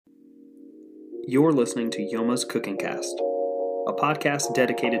You're listening to Yoma's Cooking Cast, a podcast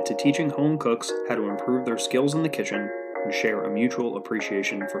dedicated to teaching home cooks how to improve their skills in the kitchen and share a mutual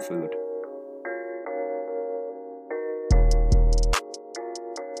appreciation for food.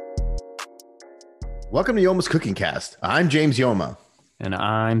 Welcome to Yoma's Cooking Cast. I'm James Yoma. And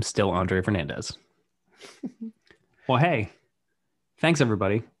I'm still Andre Fernandez. Well, hey, thanks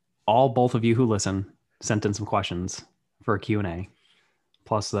everybody. Both of you who listen sent in some questions for a Q&A.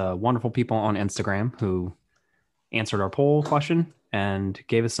 Plus the wonderful people on Instagram who answered our poll question and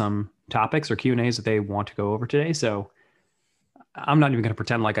gave us some topics or Q&As that they want to go over today. So I'm not even going to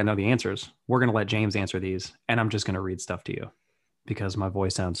pretend like I know the answers. We're going to let James answer these, and I'm just going to read stuff to you because my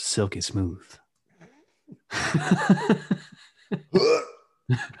voice sounds silky smooth.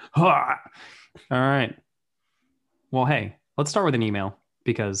 All right. Well, hey, let's start with an email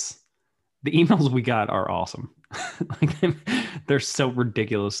because the emails we got are awesome. Like they're so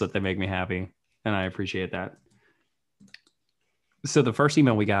ridiculous that they make me happy, and I appreciate that. So the first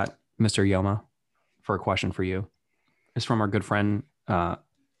email we got, Mr. Yoma, for a question for you, is from our good friend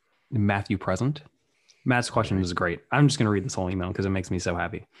Matthew Present. Matt's question is great. I'm just going to read this whole email because it makes me so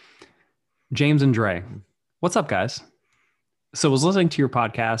happy. James and Dre, what's up, guys? So I was listening to your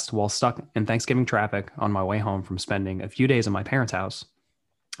podcast while stuck in Thanksgiving traffic on my way home from spending a few days at my parents' house,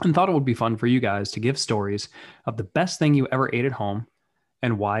 and thought it would be fun for you guys to give stories of the best thing you ever ate at home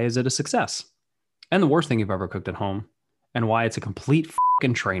and why is it a success, and the worst thing you've ever cooked at home and why it's a complete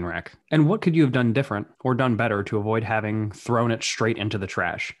fucking train wreck, and what could you have done different or done better to avoid having thrown it straight into the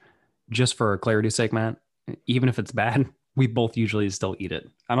trash. Just for clarity's sake, Matt, even if it's bad, we both usually still eat it.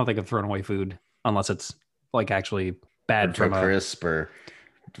 I don't think I've thrown away food unless it's like actually bad from crisp or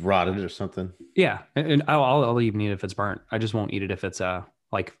rotted or something. Yeah, and I'll even eat it if it's burnt. I just won't eat it if it's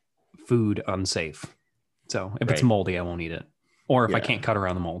like food unsafe. So if it's moldy, I won't eat it, or if I can't cut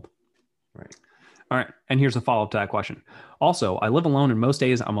around the mold. Right. All right. And here's a follow up to that question. Also, I live alone, and most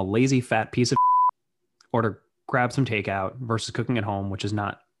days I'm a lazy fat piece of or to grab some takeout versus cooking at home, which is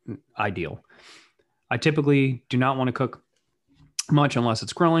not ideal. I typically do not want to cook much unless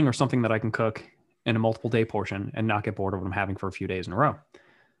it's grilling or something that I can cook in a multiple day portion and not get bored of what I'm having for a few days in a row.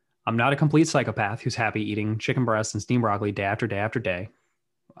 I'm not a complete psychopath who's happy eating chicken breasts and steamed broccoli day after day after day.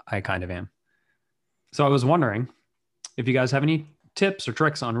 I kind of am. So I was wondering if you guys have any tips or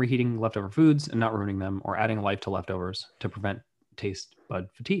tricks on reheating leftover foods and not ruining them, or adding life to leftovers to prevent taste bud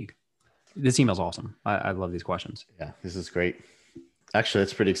fatigue. This email's awesome. I love these questions. Yeah, this is great. Actually,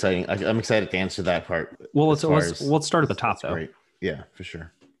 that's pretty exciting. I'm excited to answer that part. Well, let's start at the top though. Great. Yeah, for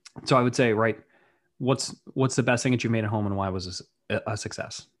sure. So I would say, right, what's the best thing that you made at home and why was this a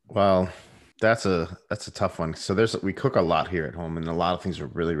success? Well, that's a tough one. So we cook a lot here at home, and a lot of things are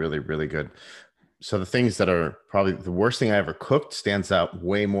really, really, really good. So the things that are probably the worst thing I ever cooked stands out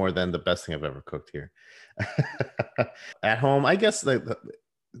way more than the best thing I've ever cooked here. At home, I guess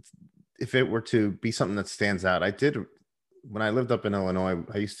if it were to be something that stands out, when I lived up in Illinois,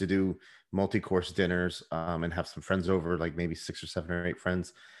 I used to do multi-course dinners and have some friends over, like maybe 6 or 7 or 8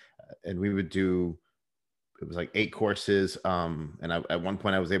 friends. And we would do, it was like 8 courses. And at one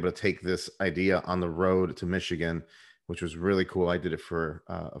point I was able to take this idea on the road to Michigan, which was really cool. I did it for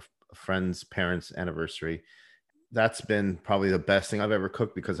a friend's parents' anniversary. That's been probably the best thing I've ever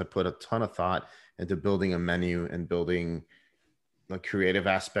cooked because I put a ton of thought into building a menu and building the creative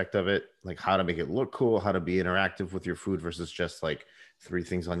aspect of it, like how to make it look cool, how to be interactive with your food versus just like 3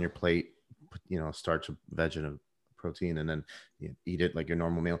 things on your plate, starch, veg, and a protein, and then eat it like your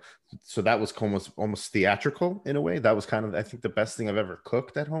normal meal. So that was almost theatrical in a way. That was kind of, I think, the best thing I've ever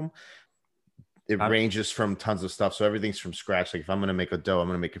cooked at home. It ranges from tons of stuff. So everything's from scratch. Like if I'm going to make a dough, I'm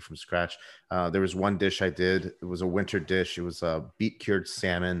going to make it from scratch. There was one dish I did. It was a winter dish. It was a beet cured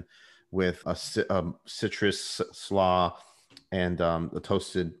salmon with a citrus slaw and a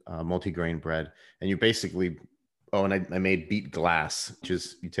toasted multigrain bread. And you basically, and I made beet glass, which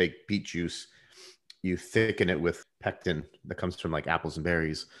is you take beet juice, you thicken it with pectin that comes from like apples and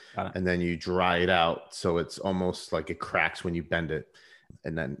berries, and then you dry it out. So it's almost like it cracks when you bend it.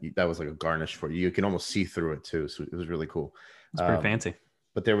 And then that was like a garnish for you. You can almost see through it too. So it was really cool. It's pretty fancy.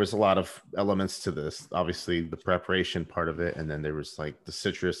 But there was a lot of elements to this, obviously the preparation part of it. And then there was like the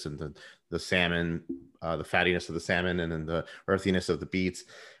citrus and the salmon, the fattiness of the salmon, and then the earthiness of the beets.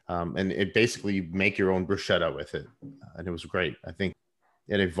 And it basically you make your own bruschetta with it. And it was great. I think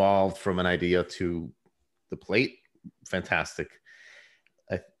it evolved from an idea to the plate. Fantastic.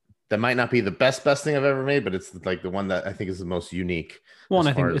 That might not be the best thing I've ever made, but it's like the one that I think is the most unique. Well, and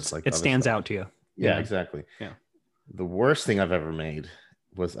I think it stands out to you. Yeah, exactly. Yeah. The worst thing I've ever made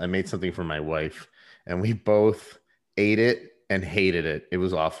was I made something for my wife, and we both ate it and hated it. It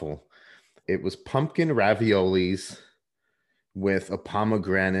was awful. It was pumpkin raviolis with a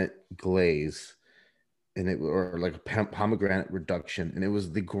pomegranate glaze, and it or like a pomegranate reduction, and it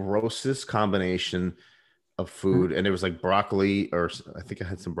was the grossest combination of food. And it was like broccoli, or I think I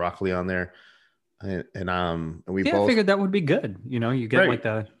had some broccoli on there, and we Yeah, I both figured that would be good. You get Right.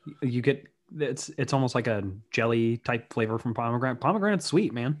 like it's almost like a jelly type flavor from pomegranate. Pomegranate's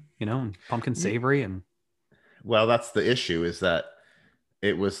sweet, man. And pumpkin savory and Well, that's the issue, is that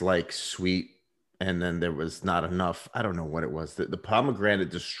it was like sweet, and then there was not enough. I don't know what it was. The pomegranate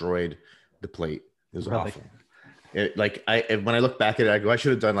destroyed the plate. It was really. awful. When I look back at it, I go, I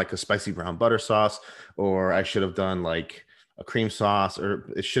should have done like a spicy brown butter sauce, or I should have done like a cream sauce,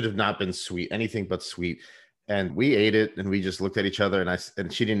 or it should have not been sweet, anything but sweet. And we ate it, and we just looked at each other,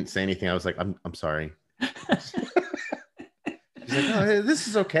 and she didn't say anything. I was like, I'm sorry. She's like, oh, hey, this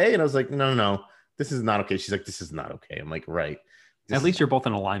is okay. And I was like, no, this is not okay. She's like, this is not okay. I'm like, right. At least you're both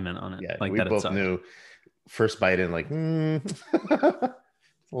in alignment on it. Yeah, like we that both knew. First bite in, like, it's a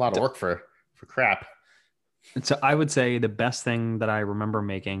lot of work for crap. And so I would say the best thing that I remember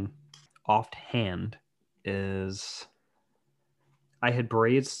making offhand is I had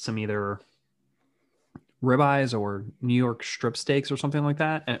braised some either ribeyes or New York strip steaks or something like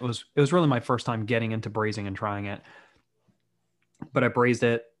that. And it was really my first time getting into braising and trying it. But I braised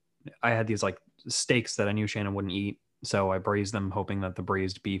it. I had these like steaks that I knew Shannon wouldn't eat. So I braised them hoping that the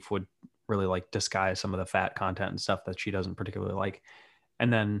braised beef would really like disguise some of the fat content and stuff that she doesn't particularly like.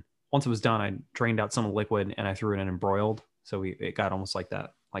 And then once it was done, I drained out some of the liquid and I threw it in and broiled. So it got almost like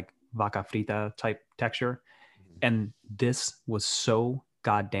that, like vaca frita type texture. And this was so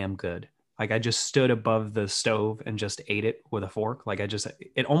goddamn good. Like I just stood above the stove and just ate it with a fork. Like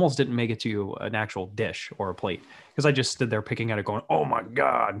it almost didn't make it to an actual dish or a plate because I just stood there picking at it going, oh my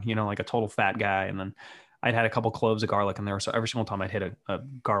God, like a total fat guy. And then I'd had a couple cloves of garlic in there. So every single time I'd hit a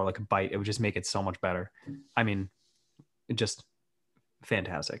garlic bite, it would just make it so much better. I mean, just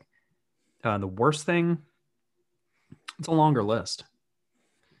fantastic. The worst thing, it's a longer list.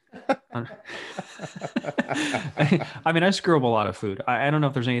 I mean, I screw up a lot of food. I don't know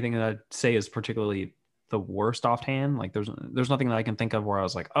if there's anything that I'd say is particularly the worst offhand. Like there's nothing that I can think of where I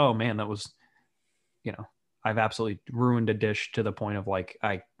was like, oh man, that was, I've absolutely ruined a dish to the point of like,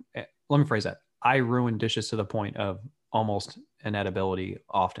 let me phrase that. I ruin dishes to the point of almost inedibility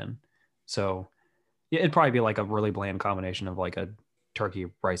often. So yeah, it'd probably be like a really bland combination of like a turkey,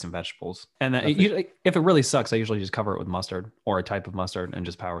 rice, and vegetables. And then if it really sucks, I usually just cover it with mustard or a type of mustard and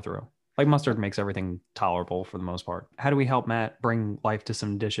just power through. Like mustard makes everything tolerable for the most part. How do we help Matt bring life to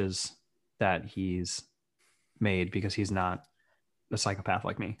some dishes that he's made because he's not a psychopath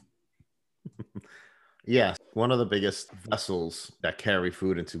like me? Yeah, one of the biggest vessels that carry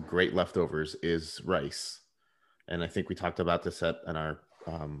food into great leftovers is rice. And I think we talked about this in our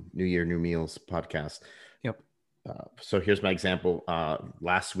New Year, New Meals podcast. Yep. So here's my example.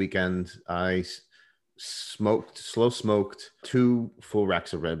 Last weekend, I slow smoked 2 full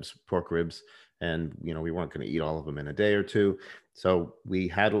racks of pork ribs. And, we weren't going to eat all of them in a day or two. So we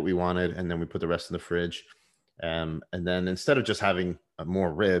had what we wanted, and then we put the rest in the fridge. And then instead of just having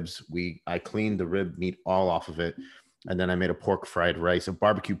more ribs, I cleaned the rib meat all off of it. And then I made a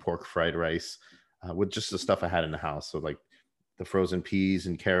barbecue pork fried rice with just the stuff I had in the house. So like the frozen peas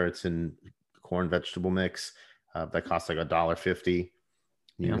and carrots and corn vegetable mix that costs like $1.50.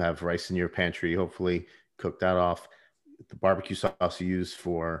 You have rice in your pantry, hopefully cook that off. The barbecue sauce you use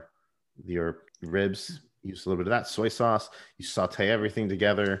for your ribs, use a little bit of that soy sauce. You saute everything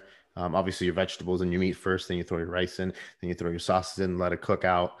together. Obviously your vegetables and your meat first, then you throw your rice in, then you throw your sauces in, let it cook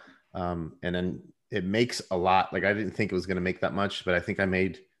out. And then it makes a lot. Like I didn't think it was going to make that much, but I think I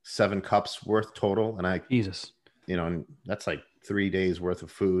made 7 cups worth total. And Jesus, and that's like 3 days worth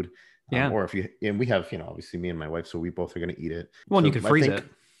of food. Yeah. Or and we have, obviously me and my wife, so we both are going to eat it. Well, and so you can freeze it.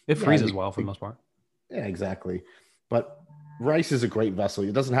 It freezes well for the most part. Yeah, exactly. But rice is a great vessel.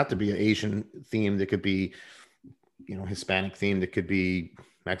 It doesn't have to be an Asian themed. It could be, Hispanic themed. It could be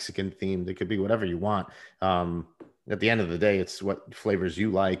Mexican themed. It could be whatever you want. At the end of the day, it's what flavors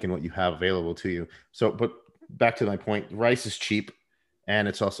you like and what you have available to you. So, but back to my point, rice is cheap, and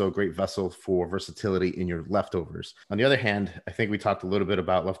it's also a great vessel for versatility in your leftovers. On the other hand, I think we talked a little bit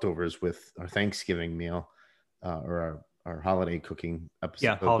about leftovers with our Thanksgiving meal or our holiday cooking episode.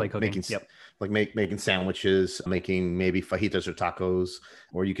 Yeah, holiday cooking. Making sandwiches, making maybe fajitas or tacos,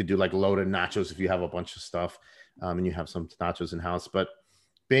 or you could do like loaded nachos if you have a bunch of stuff and you have some nachos in house. But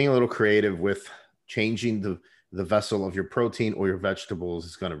being a little creative with changing the vessel of your protein or your vegetables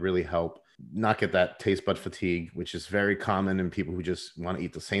is going to really help not get that taste bud fatigue, which is very common in people who just want to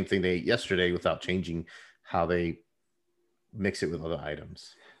eat the same thing they ate yesterday without changing how they mix it with other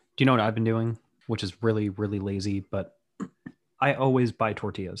items. you know what I've been doing, which is really, really lazy, but I always buy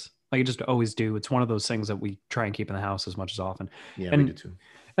tortillas. Like I just always do. It's one of those things that we try and keep in the house as much as often. Yeah, we do And too.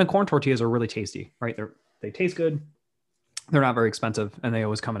 and corn tortillas are really tasty, right? They taste good. They're not very expensive, and they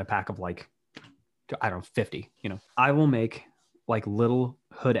always come in a pack of like, I don't know, 50. I will make like little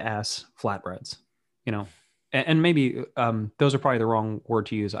hood ass flatbreads. You know, and maybe those are probably the wrong word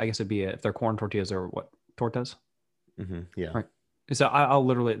to use. I guess it'd be if they're corn tortillas or what tortas. Yeah. Right. So I'll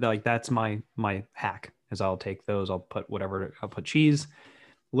literally like that's my hack is I'll take those. I'll put cheese,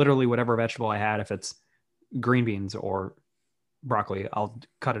 literally whatever vegetable I had. If it's green beans or broccoli, I'll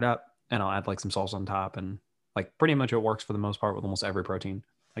cut it up and I'll add like some salsa on top, and like pretty much it works for the most part with almost every protein.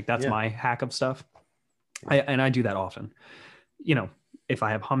 Like that's my hack of stuff. I do that often. If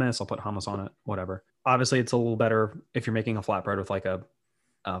I have hummus, I'll put hummus on it, whatever. Obviously it's a little better if you're making a flatbread with like a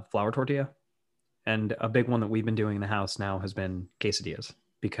flour tortilla. And a big one that we've been doing in the house now has been quesadillas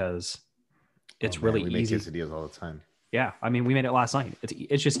because it's really easy. We make quesadillas all the time. Yeah. I mean, we made it last night.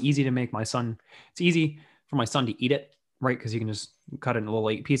 It's just easy to make it's easy for my son to eat it, right? Because you can just cut it in little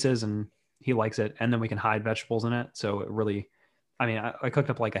 8 pieces and he likes it. And then we can hide vegetables in it. So it really, I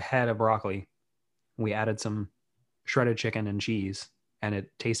cooked up like a head of broccoli. We added some shredded chicken and cheese, and it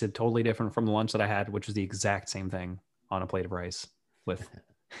tasted totally different from the lunch that I had, which was the exact same thing on a plate of rice with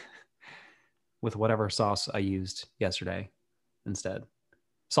whatever sauce I used yesterday instead.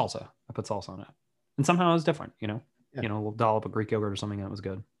 Salsa. I put salsa on it. And somehow it was different, a little dollop of Greek yogurt or something, and it was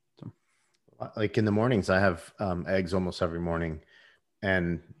good. So, like in the mornings, I have eggs almost every morning,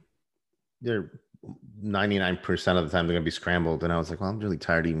 and they're 99% of the time they're going to be scrambled. And I was like, well, I'm really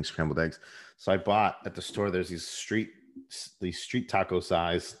tired of eating scrambled eggs. So I bought at the store, there's these street taco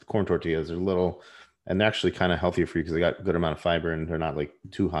size corn tortillas. They're little, and they're actually kind of healthier for you because they got a good amount of fiber and they're not like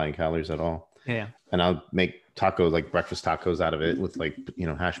too high in calories at all. Yeah. And I'll make tacos, like breakfast tacos out of it with like,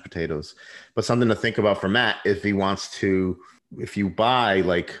 hashed potatoes. But something to think about for Matt, if you buy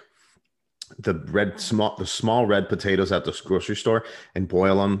like the small red potatoes at the grocery store and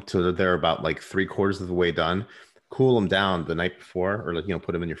boil them till they're about like 3/4 of the way done, cool them down the night before, or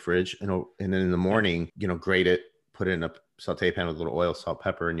put them in your fridge, and then in the morning, grate it, put it in a saute pan with a little oil, salt,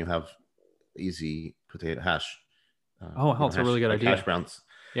 pepper, and you have easy potato hash. That's a really good idea. Hash browns.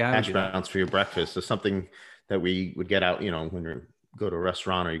 Yeah, hash browns for your breakfast. So something that we would get out, when you go to a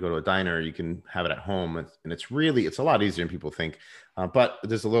restaurant or you go to a diner, you can have it at home. And it's a lot easier than people think. But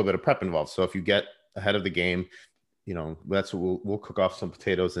there's a little bit of prep involved. So if you get ahead of the game, that's what we'll cook off some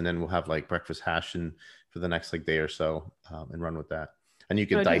potatoes, and then we'll have like breakfast hash for the next like day or so, and run with that. And you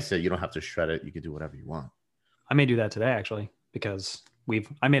can dice it. You don't have to shred it. You can do whatever you want. I may do that today actually, because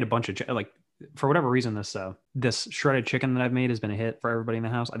I made a bunch of for whatever reason, this shredded chicken that I've made has been a hit for everybody in the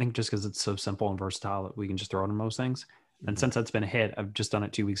house. I think just because it's so simple and versatile that we can just throw it in most things. And since that's been a hit, I've just done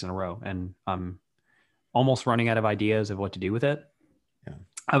it 2 weeks in a row, and I'm almost running out of ideas of what to do with it. Yeah.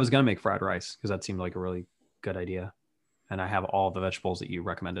 I was going to make fried rice because that seemed like a really good idea. And I have all the vegetables that you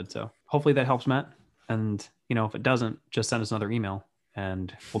recommended. So hopefully that helps, Matt. And, if it doesn't, just send us another email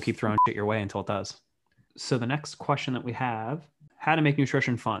and we'll keep throwing shit your way until it does. So the next question that we have, how to make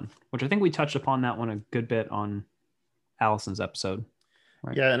nutrition fun, which I think we touched upon that one a good bit on Allison's episode.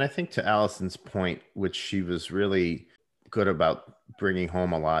 Right? Yeah. And I think to Allison's point, which she was really good about bringing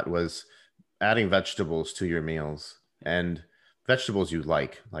home a lot, was adding vegetables to your meals, and vegetables you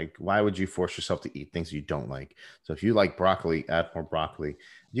like. Like, why would you force yourself to eat things you don't like? So if you like broccoli, add more broccoli.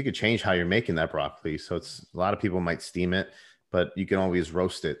 You could change how you're making that broccoli. So a lot of people might steam it, but you can always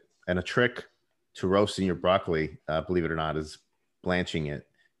roast it. And a trick to roasting your broccoli, believe it or not, is blanching it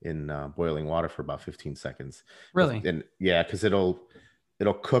in boiling water for about 15 seconds. Really? And yeah, because it'll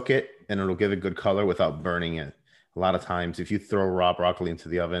cook it and it'll give it good color without burning it. A lot of times, if you throw raw broccoli into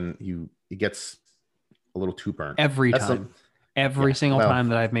the oven, it gets a little too burnt. Every single time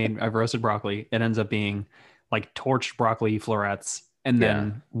that I've roasted broccoli, it ends up being like torched broccoli florets and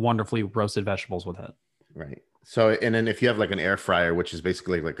then wonderfully roasted vegetables with it. Right. So, and then if you have like an air fryer, which is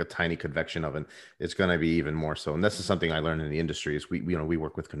basically like a tiny convection oven, it's going to be even more so. And this is something I learned in the industry is we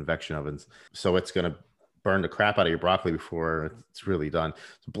work with convection ovens. So it's going to burn the crap out of your broccoli before it's really done.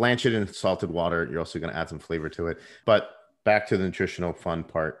 So blanch it in salted water. You're also going to add some flavor to it. But back to the nutritional fun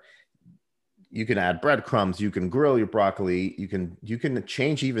part. You can add breadcrumbs. You can grill your broccoli. You can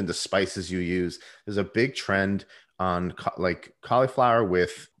change even the spices you use. There's a big trend on like cauliflower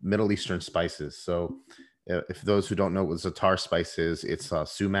with Middle Eastern spices. So if those who don't know what za'atar spice is, it's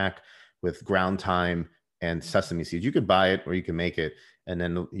sumac with ground thyme and sesame seeds. You could buy it or you can make it, and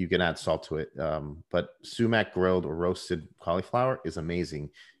then you can add salt to it. But sumac grilled or roasted cauliflower is amazing.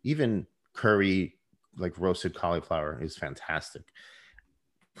 Even curry, like roasted cauliflower, is fantastic.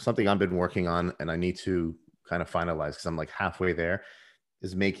 something I've been working on and I need to kind of finalize because I'm like halfway there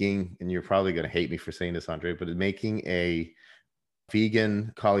is making, and you're probably going to hate me for saying this, Andre, but making a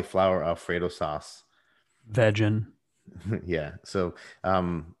vegan cauliflower Alfredo sauce. Vegin. Yeah. So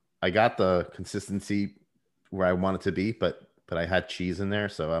I got the consistency where I want it to be, but I had cheese in there.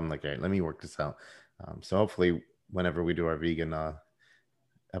 So I'm like, all right, let me work this out. So hopefully whenever we do our vegan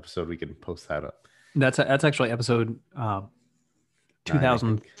episode, we can post that up. That's actually episode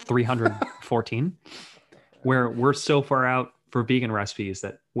 2314, where we're so far out for vegan recipes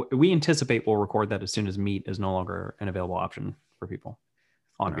that we anticipate we'll record that as soon as meat is no longer an available option for people.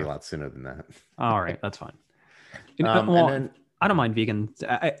 It'll be a lot sooner than that. All right, that's fine. Well, and then, I don't mind vegan.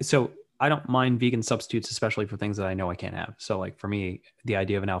 So I don't mind vegan substitutes, especially for things that I know I can't have. So like for me, the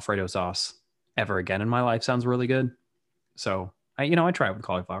idea of an Alfredo sauce ever again in my life sounds really good. So I try it with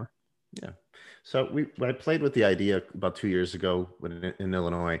cauliflower. Yeah. So I played with the idea about 2 years ago when in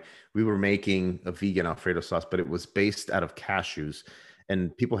Illinois, we were making a vegan Alfredo sauce, but it was based out of cashews,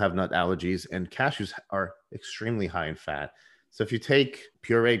 and people have nut allergies, and cashews are extremely high in fat. So if you take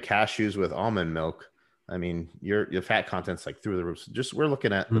pureed cashews with almond milk, I mean, your fat content's like through the roof. So we're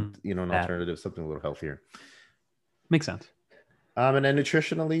looking at an alternative, something a little healthier. Makes sense. And then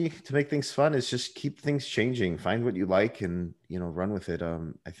nutritionally, to make things fun, is just keep things changing. Find what you like and, run with it.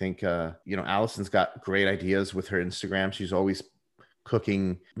 I think, Allison's got great ideas with her Instagram. She's always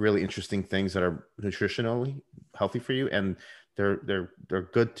cooking really interesting things that are nutritionally healthy for you. And they're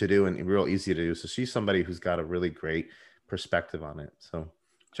good to do and real easy to do. So she's somebody who's got a really great perspective on it. So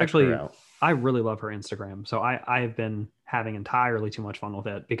check her out. I really love her Instagram. So I've been having entirely too much fun with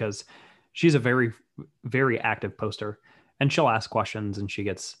it because she's a very, very active poster. And she'll ask questions and she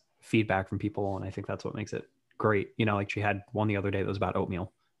gets feedback from people. And I think that's what makes it great. Like she had one the other day that was about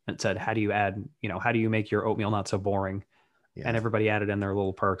oatmeal and it said, how do you make your oatmeal not so boring? Yeah. And everybody added in their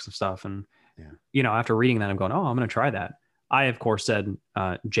little perks of stuff. And, after reading that, I'm going, oh, I'm going to try that. I, of course, said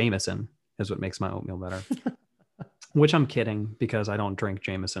Jameson is what makes my oatmeal better, which I'm kidding because I don't drink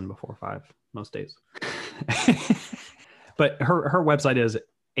Jameson before 5 most days. But her website is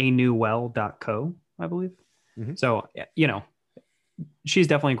anewwell.co, I believe. Mm-hmm. So, she's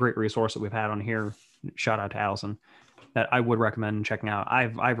definitely a great resource that we've had on here. Shout out to Allison that I would recommend checking out.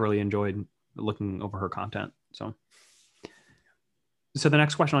 I've really enjoyed looking over her content. So the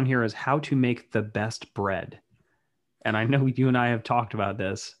next question on here is how to make the best bread. And I know you and I have talked about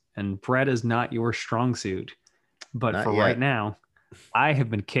this, and bread is not your strong suit, but not for yet. Right now, I have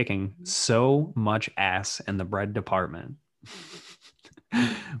been kicking so much ass in the bread department.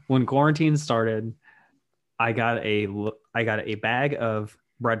 When quarantine started, I got a bag of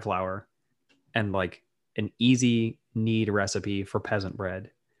bread flour and like an easy knead recipe for peasant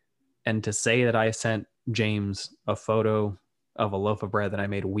bread. And to say that I sent James a photo of a loaf of bread that I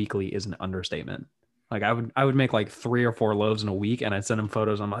made weekly is an understatement. Like I would make like 3 or 4 loaves in a week and I'd send him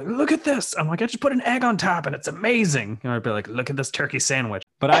photos. I'm like, look at this. I'm like, I just put an egg on top and it's amazing. And I'd be like, look at this turkey sandwich.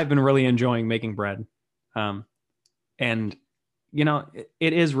 But I've been really enjoying making bread. And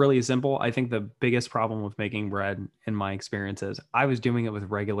it is really simple. I think the biggest problem with making bread in my experience is I was doing it with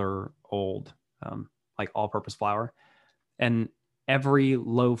regular old, like all-purpose flour. And every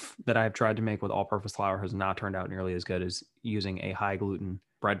loaf that I've tried to make with all-purpose flour has not turned out nearly as good as using a high-gluten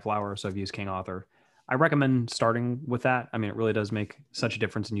bread flour. So I've used King Arthur. I recommend starting with that. I mean, it really does make such a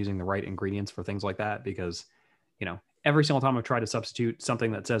difference in using the right ingredients for things like that because, every single time I've tried to substitute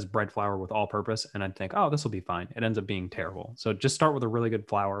something that says bread flour with all purpose and I'd think, oh, this will be fine. It ends up being terrible. So just start with a really good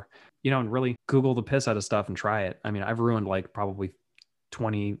flour, and really Google the piss out of stuff and try it. I mean, I've ruined like probably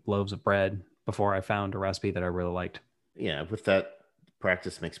 20 loaves of bread before I found a recipe that I really liked. Yeah. With that,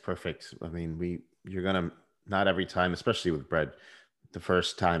 practice makes perfect. I mean, you're going to, not every time, especially with bread, the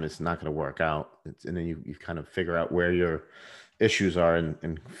first time it's not going to work out. And then you kind of figure out where your issues are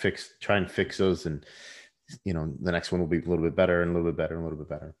and try and fix those. And, the next one will be a little bit better and a little bit better and a little bit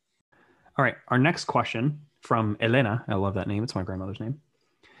better. All right. Our next question from Elena, I love that name. It's my grandmother's name,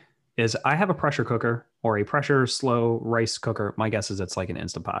 is I have a pressure cooker or a pressure slow rice cooker. My guess is it's like an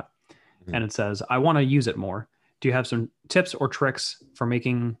Instant Pot. Mm-hmm. And it says, I want to use it more. Do you have some tips or tricks for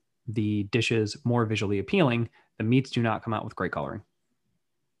making the dishes more visually appealing? The meats do not come out with great coloring.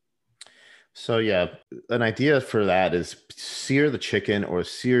 So yeah, an idea for that is sear the chicken or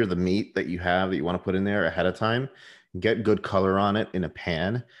sear the meat that you want to put in there ahead of time, get good color on it in a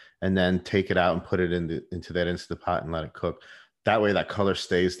pan, and then take it out and put it into that Instant Pot and let it cook. That way that color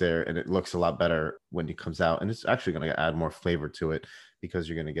stays there and it looks a lot better when it comes out. And it's actually going to add more flavor to it because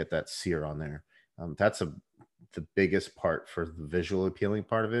you're going to get that sear on there. That's the biggest part for the visual appealing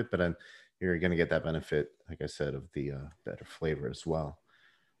part of it, but then you're going to get that benefit, like I said, of the better flavor as well.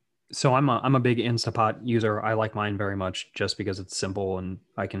 So I'm a big Instapot user. I like mine very much just because it's simple and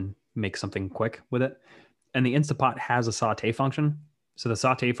I can make something quick with it. And the Instapot has a saute function. So the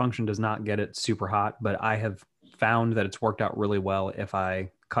saute function does not get it super hot, but I have found that it's worked out really well if I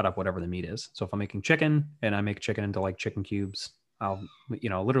cut up whatever the meat is. So if I'm making chicken and I make chicken into like chicken cubes, I'll,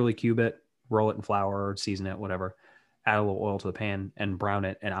 literally cube it, roll it in flour, season it, whatever, add a little oil to the pan and brown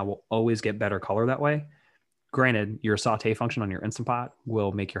it. And I will always get better color that way. Granted, your saute function on your Instant Pot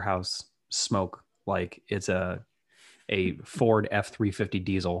will make your house smoke like it's a Ford F-350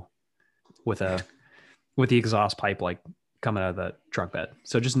 diesel with the exhaust pipe like coming out of the truck bed.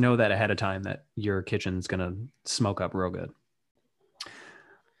 So just know that ahead of time that your kitchen's gonna smoke up real good.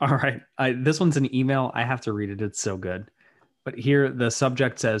 All right, this one's an email. I have to read it. It's so good. But here the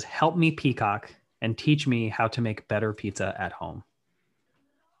subject says, "Help me, Peacock, and teach me how to make better pizza at home."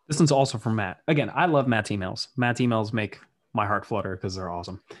 This one's also from Matt. Again, I love Matt's emails. Matt's emails make my heart flutter because they're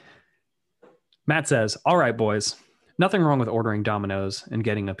awesome. Matt says, "All right, boys, nothing wrong with ordering Domino's and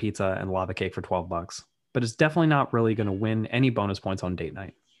getting a pizza and lava cake for $12, but it's definitely not really going to win any bonus points on date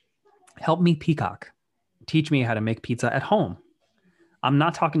night. Help me, Peacock. Teach me how to make pizza at home. I'm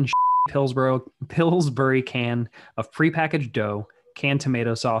not talking Pillsbury can of prepackaged dough, canned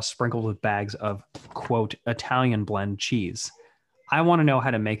tomato sauce sprinkled with bags of, quote, Italian blend cheese. I want to know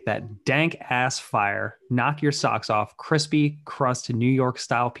how to make that dank ass fire, knock your socks off, crispy crust New York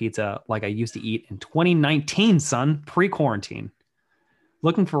style pizza like I used to eat in 2019, son, pre-quarantine.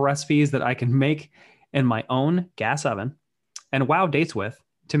 Looking for recipes that I can make in my own gas oven and wow dates with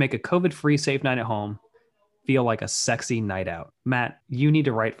to make a COVID-free safe night at home feel like a sexy night out." Matt, you need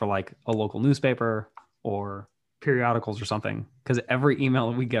to write for like a local newspaper or periodicals or something, because every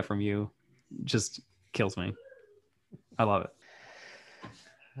email we get from you just kills me. I love it.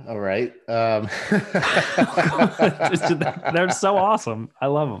 All right. They're so awesome. I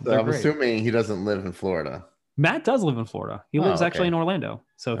love them. So I'm assuming he doesn't live in Florida. Matt does live in Florida. He lives actually in okay. Orlando.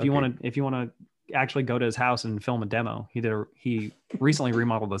 So if you want to actually go to his house and film a demo, he recently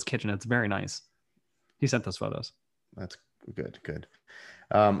remodeled his kitchen. It's very nice. He sent those photos. That's good. Good.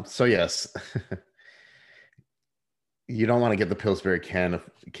 So yes, you don't want to get the Pillsbury can of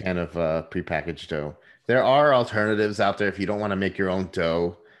prepackaged dough. There are alternatives out there if you don't want to make your own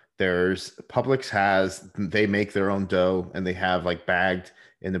dough. There's they make their own dough and they have like bagged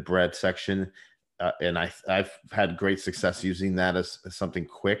in the bread section. And I've had great success using that as something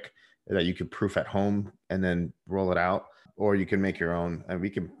quick that you can proof at home and then roll it out, or you can make your own. And we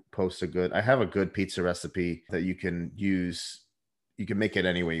can post I have a good pizza recipe that you can use. You can make it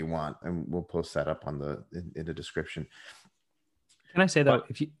any way you want, and we'll post that up in the description. Can I say though,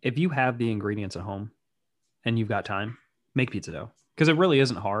 if you have the ingredients at home and you've got time, make pizza dough, because it really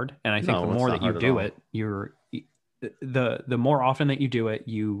isn't hard. And I think the more that you do it, the more often that you do it,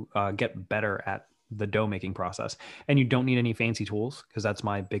 you get better at the dough making process. And you don't need any fancy tools, because that's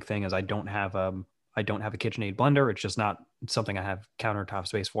my big thing is I don't have a KitchenAid blender. It's just not something I have countertop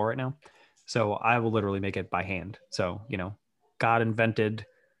space for right now. So I will literally make it by hand. So, God invented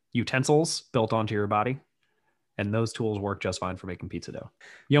utensils built onto your body, and those tools work just fine for making pizza dough.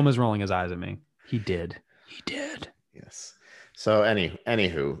 Yoma's rolling his eyes at me. He did. Yes. So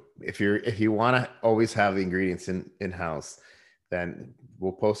anywho, if you want to always have the ingredients in house, then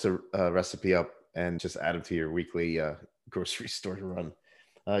we'll post a recipe up and just add them to your weekly grocery store run.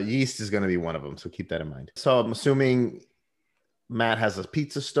 Yeast is going to be one of them, so keep that in mind. So I'm assuming Matt has a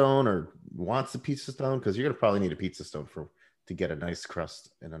pizza stone or wants a pizza stone, because you're going to probably need a pizza stone to get a nice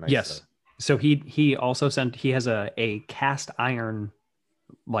crust and a nice. Yes. So he also he has a cast iron,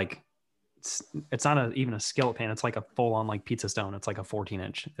 like it's not even a skillet pan. It's like a full on like pizza stone. It's like a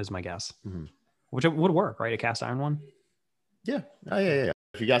 14-inch is my guess, which would work, right? A cast iron one. Yeah. Oh, yeah.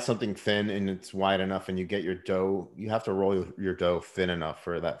 If you got something thin and it's wide enough and you get your dough, you have to roll your dough thin enough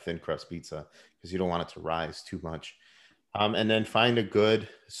for that thin crust pizza, because you don't want it to rise too much. And then find a good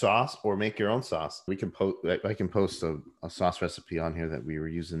sauce or make your own sauce. I can post a sauce recipe on here that we were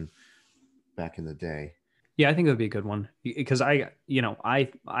using back in the day. Yeah, I think that would be a good one, because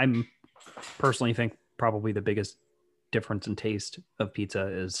I'm personally think probably the biggest difference in taste of pizza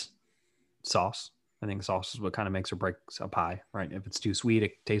is sauce. I think sauce is what kind of makes or breaks a pie, right? If it's too sweet,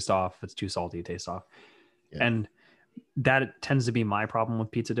 it tastes off. If it's too salty, it tastes off. Yeah. And that tends to be my problem with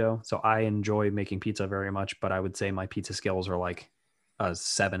pizza dough. So I enjoy making pizza very much, but I would say my pizza skills are like a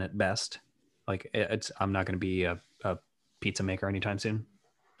 7 at best. Like I'm not going to be a pizza maker anytime soon.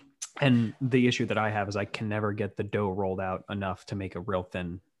 And the issue that I have is I can never get the dough rolled out enough to make a real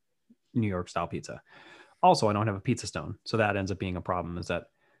thin New York style pizza. Also, I don't have a pizza stone. So that ends up being a problem, is that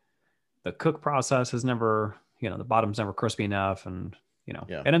the cook process is never, the bottom's never crispy enough. And,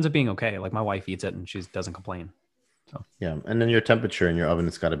 Yeah. it ends up being okay. Like my wife eats it and she doesn't complain. So Yeah, and then your temperature in your oven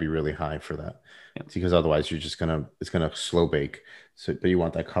has got to be really high for that, Yeah. because otherwise it's gonna slow bake. So, but you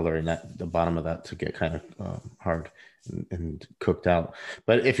want that color in the bottom of that to get kind of hard and cooked out.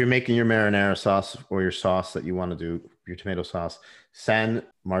 But if you're making your marinara sauce or your sauce that you want to do, your tomato sauce, San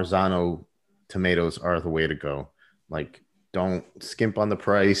Marzano tomatoes are the way to go. Like, don't skimp on the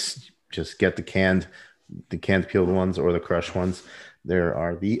price. Just get the canned peeled ones or the crushed ones. There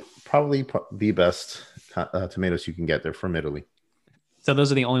are probably the best tomatoes you can get. They're from Italy. So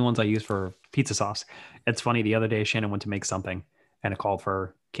those are the only ones I use for pizza sauce. It's funny. The other day, Shannon went to make something, and it called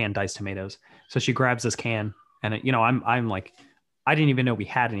for canned diced tomatoes. So she grabs this can, and I'm like, I didn't even know we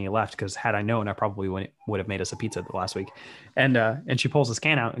had any left, because had I known, I probably would have made us a pizza the last week. And she pulls this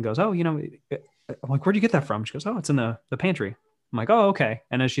can out and goes, "Oh, I'm like, where'd you get that from?" She goes, "Oh, it's in the pantry." I'm like, "Oh, okay."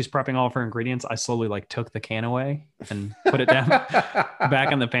 And as she's prepping all of her ingredients, I slowly like took the can away and put it down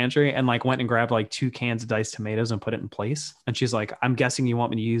back in the pantry, and like went and grabbed like 2 cans of diced tomatoes and put it in place. And she's like, "I'm guessing you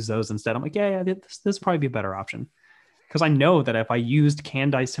want me to use those instead." I'm like, "Yeah, this would probably be a better option." Because I know that if I used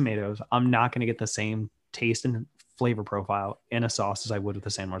canned diced tomatoes, I'm not going to get the same taste and flavor profile in a sauce as I would with the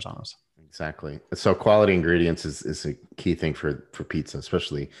San Marzanos. Exactly. So quality ingredients is a key thing for pizza,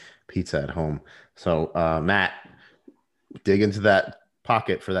 especially pizza at home. So Matt, dig into that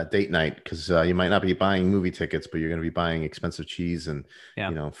pocket for that date night, because you might not be buying movie tickets, but you're going to be buying expensive cheese and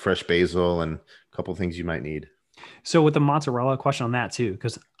fresh basil and a couple of things you might need. So with the mozzarella, question on that too,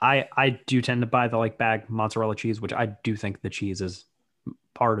 because I do tend to buy the like bag mozzarella cheese, which I do think the cheese is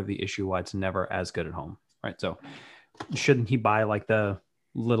part of the issue why it's never as good at home, right? So shouldn't he buy like the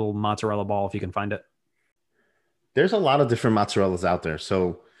little mozzarella ball if you can find it? There's a lot of different mozzarellas out there.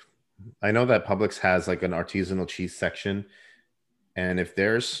 So I know that Publix has like an artisanal cheese section, and if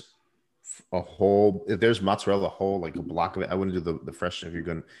there's mozzarella whole, like a block of it, I wouldn't do the fresh. If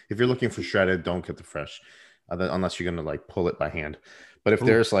you're looking for shredded, don't get the fresh, unless you're gonna like pull it by hand. But if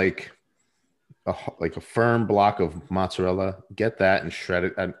there's like a firm block of mozzarella, get that and shred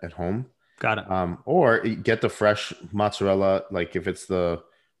it at home. Got it. Or get the fresh mozzarella, like if it's the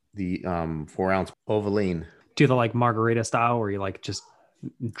 4-ounce Ovaltine. Do the like margarita style where you like just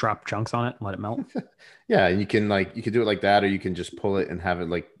drop chunks on it and let it melt. Yeah, and you can do it like that, or you can just pull it and have it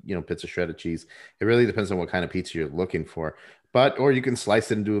like bits of shredded cheese. It really depends on what kind of pizza you're looking for, or you can slice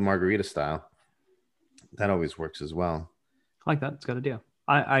it and do a margarita style. That always works as well. I like that. It's a good idea.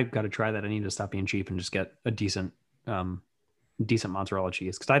 I've got to try that. I need to stop being cheap and just get a decent mozzarella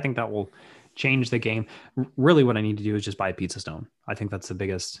cheese, because I think that will change the game. Really, what I need to do is just buy a pizza stone. I think that's the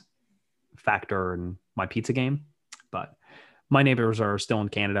biggest factor in my pizza game. But my neighbors are still in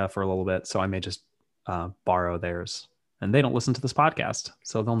Canada for a little bit, so I may just borrow theirs. And they don't listen to this podcast,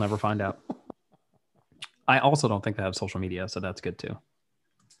 so they'll never find out. I also don't think they have social media, so that's good too.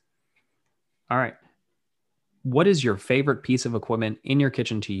 All right. What is your favorite piece of equipment in your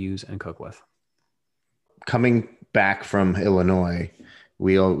kitchen to use and cook with? Coming back from Illinois,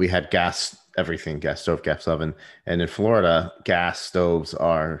 we had gas stove, gas oven. And in Florida, gas stoves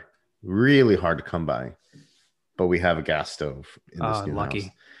are really hard to come by. But we have a gas stove in this new house.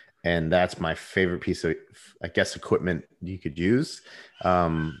 And that's my favorite piece of, I guess, equipment you could use.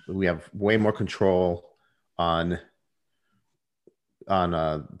 We have way more control on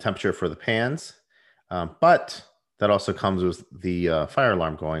temperature for the pans. But that also comes with the fire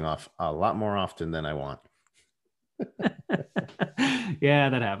alarm going off a lot more often than I want. Yeah,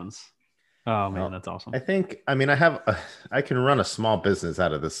 that happens. Oh man, that's awesome. I can run a small business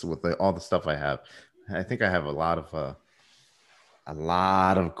out of this with all the stuff I have. I think I have a lot of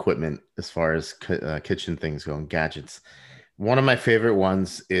equipment as far as kitchen things go and gadgets. One of my favorite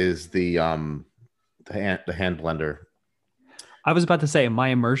ones is the hand blender. I was about to say my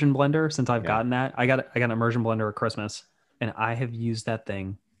immersion blender. Since I've gotten that, I got an immersion blender at Christmas, and I have used that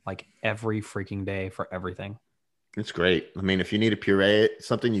thing like every freaking day for everything. It's great. I mean, if you need to puree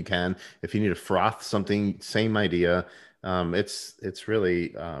something, you can. If you need to froth something, same idea. It's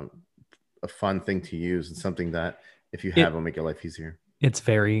really a fun thing to use, and something that if you have, will make your life easier. It's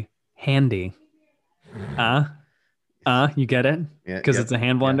very handy. You get it? Yeah. Because it's a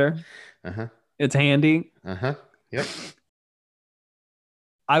hand blender. Yeah. It's handy. Yep.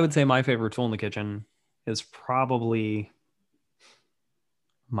 I would say my favorite tool in the kitchen is probably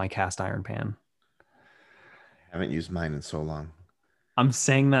my cast iron pan. I haven't used mine in so long. I'm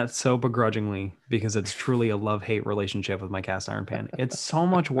saying that so begrudgingly because it's truly a love-hate relationship with my cast iron pan. It's so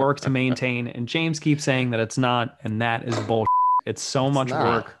much work to maintain, and James keeps saying that it's not, and that is bullshit. It's so much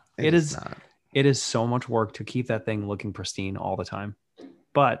work. It is so much work to keep that thing looking pristine all the time.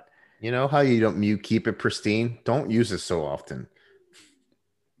 But you know how you keep it pristine? Don't use it so often.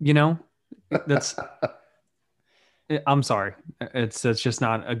 you know, that's, I'm sorry. It's just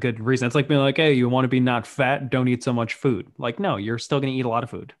not a good reason. It's like being like, hey, you want to be not fat? Don't eat so much food. Like, no, you're still going to eat a lot of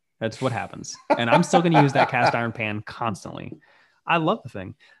food. That's what happens. And I'm still going to use that cast iron pan constantly. I love the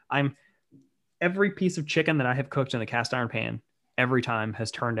thing. Every piece of chicken that I have cooked in the cast iron pan every time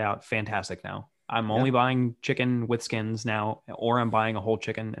has turned out fantastic now. I'm only buying chicken with skins now, or I'm buying a whole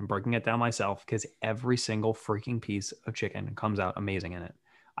chicken and breaking it down myself because every single freaking piece of chicken comes out amazing in it.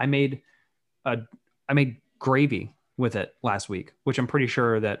 I made gravy with it last week, which I'm pretty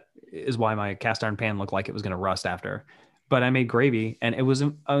sure that is why my cast iron pan looked like it was going to rust after. But I made gravy and it was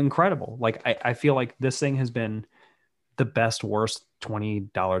incredible. Like I feel like this thing has been the best, worst $20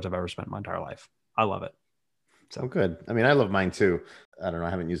 I've ever spent in my entire life. I love it. So good. I mean, I love mine too. I don't know. I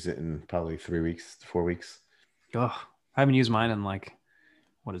haven't used it in probably 3 weeks, 4 weeks. Oh, I haven't used mine in like,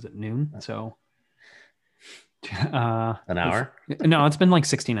 what is it, noon? So an hour? No, it's been like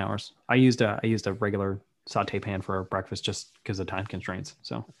 16 hours. I used a regular saute pan for breakfast just because of time constraints.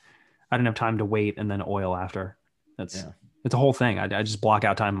 So I didn't have time to wait and then oil after. It's a whole thing. I just block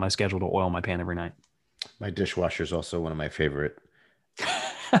out time in my schedule to oil my pan every night. My dishwasher is also one of my favorite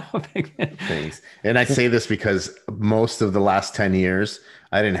things. And I say this because most of the last 10 years,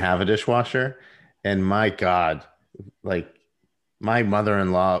 I didn't have a dishwasher. And my God, like my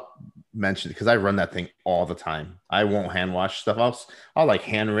mother-in-law mentioned, because I run that thing all the time. I won't hand wash stuff. I'll like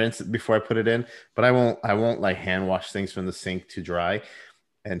hand rinse it before I put it in, but I won't like hand wash things from the sink to dry.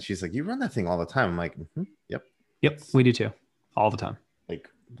 And she's like, you run that thing all the time. I'm like, yep. Yep, we do too. All the time. Like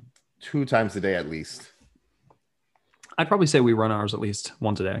 2 times a day at least. I'd probably say we run ours at least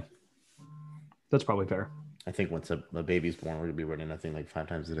once a day. That's probably fair. I think once a baby's born, we're gonna be running that thing like 5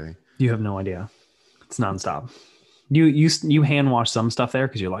 times a day. You have no idea. It's nonstop. You hand wash some stuff there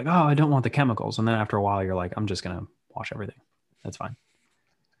because you're like, oh, I don't want the chemicals, and then after a while, you're like, I'm just gonna wash everything. That's fine.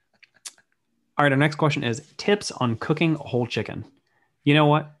 All right, our next question is tips on cooking whole chicken. You know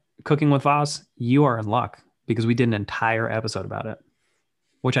what? Cooking with Voss, you are in luck because we did an entire episode about it,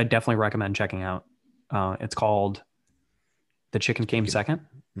 which I definitely recommend checking out. It's called The Chicken Came Second,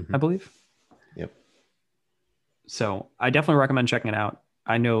 I believe. Yep. So I definitely recommend checking it out.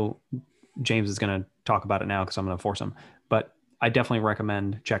 I know James is going to talk about it now because I'm going to force him, but I definitely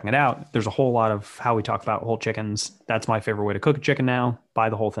recommend checking it out. There's a whole lot of how we talk about whole chickens. That's my favorite way to cook a chicken now. Buy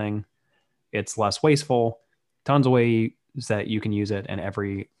the whole thing. It's less wasteful. Tons of ways that you can use it in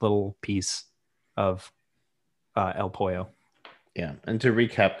every little piece of El Pollo. Yeah. And to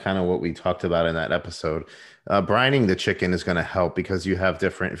recap kind of what we talked about in that episode, brining the chicken is going to help because you have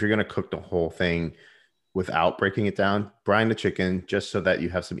different, if you're going to cook the whole thing without breaking it down, brine the chicken just so that you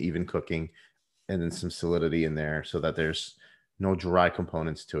have some even cooking and then some solidity in there so that there's no dry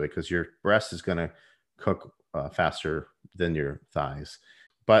components to it because your breast is going to cook faster than your thighs.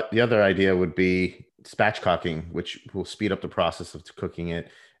 But the other idea would be spatchcocking, which will speed up the process of cooking it.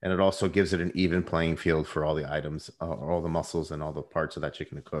 And it also gives it an even playing field for all the items, all the muscles and all the parts of that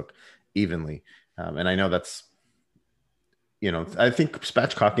chicken to cook evenly. And I know that's, I think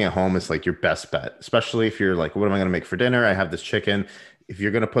spatchcocking at home is like your best bet, especially if you're like, what am I going to make for dinner? I have this chicken. If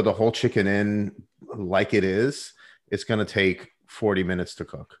you're going to put the whole chicken in like it is, it's going to take 40 minutes to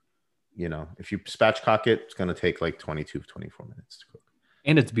cook. If you spatchcock it, it's going to take like 22, 24 minutes to cook.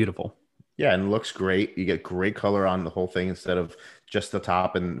 And it's beautiful. Yeah, and it looks great. You get great color on the whole thing instead of just the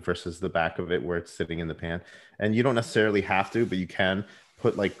top and versus the back of it where it's sitting in the pan. And you don't necessarily have to, but you can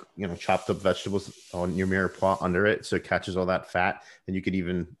put like, chopped up vegetables on your mirepoix under it so it catches all that fat. And you could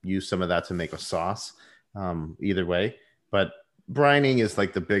even use some of that to make a sauce either way. But brining is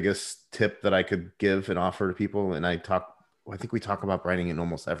like the biggest tip that I could give and offer to people. And I think we talk about brining in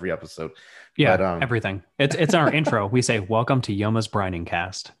almost every episode. Yeah, but, everything. It's our intro. We say, welcome to Yoma's Brining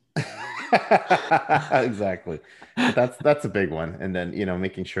Cast. Exactly. But that's a big one. And then,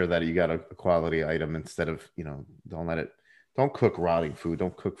 making sure that you got a quality item instead of, don't cook rotting food.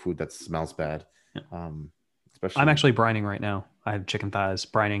 Don't cook food that smells bad. Yeah. Especially I'm actually brining right now. I have chicken thighs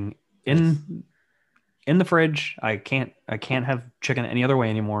brining in the fridge. I can't have chicken any other way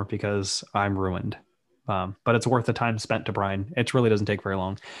anymore because I'm ruined. But it's worth the time spent to brine. It really doesn't take very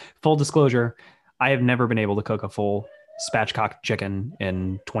long. Full disclosure, I have never been able to cook a full spatchcocked chicken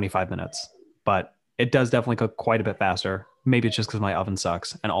in 25 minutes, but it does definitely cook quite a bit faster. Maybe it's just because my oven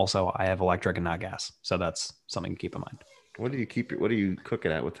sucks. And also I have electric and not gas. So that's something to keep in mind. What do you cook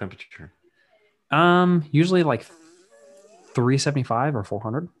it at? What temperature? Usually like 375 or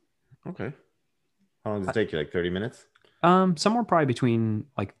 400. Okay. How long does it take you? Like 30 minutes? Somewhere probably between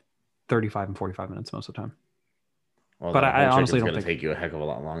like 35 and 45 minutes most of the time. Well, but I honestly don't think it's going to take you a heck of a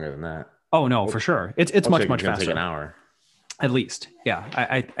lot longer than that. Oh no, for sure. It's much faster. Take an hour. At least. Yeah.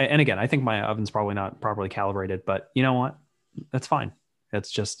 And again, I think my oven's probably not properly calibrated, but you know what? That's fine.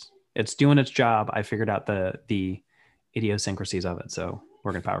 It's doing its job. I figured out the idiosyncrasies of it. So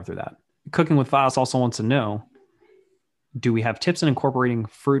we're going to power through that. Cooking with Files also wants to know, do we have tips in incorporating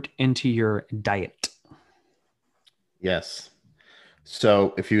fruit into your diet? Yes.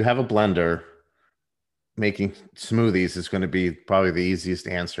 So if you have a blender, making smoothies is going to be probably the easiest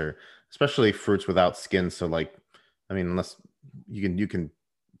answer, especially fruits without skin. So like, I mean, unless you can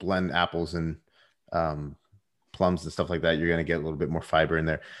blend apples and plums and stuff like that, you're going to get a little bit more fiber in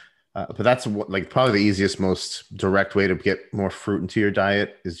there. But that's like probably the easiest, most direct way to get more fruit into your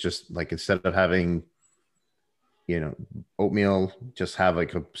diet is just like, instead of having, oatmeal, just have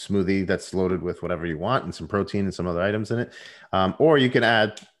like a smoothie that's loaded with whatever you want and some protein and some other items in it. Or you can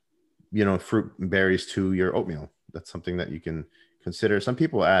add, fruit and berries to your oatmeal. That's something that you can consider. Some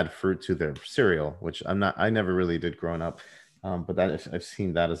people add fruit to their cereal, which I never really did growing up. But that I've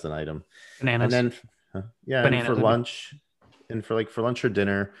seen that as an item. Bananas. And then, and for lunch for lunch or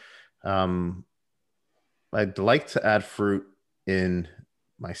dinner, I'd like to add fruit in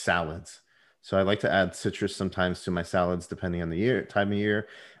my salads. So I like to add citrus sometimes to my salads, depending on the time of year.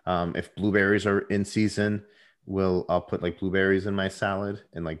 If blueberries are in season, I'll put like blueberries in my salad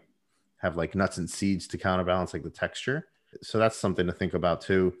and like have like nuts and seeds to counterbalance like the texture. So that's something to think about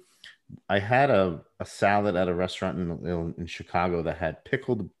too. I had a salad at a restaurant in Chicago that had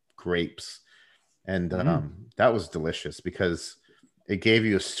pickled grapes, and that was delicious because it gave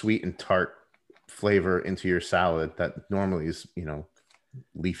you a sweet and tart flavor into your salad that normally is,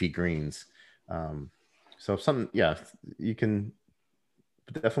 leafy greens. So you can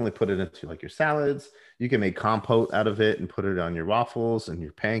definitely put it into like your salads. You can make compote out of it and put it on your waffles and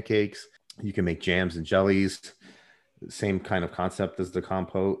your pancakes. You can make jams and jellies, same kind of concept as the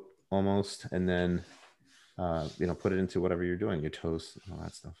compote almost. And then, put it into whatever you're doing, your toast and all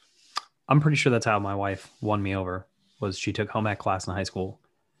that stuff. I'm pretty sure that's how my wife won me over. Was she took home ec class in high school,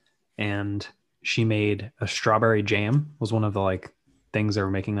 and she made a strawberry jam, was one of the like things they were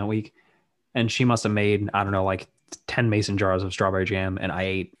making that week. And she must have made, I don't know, like 10 mason jars of strawberry jam, and I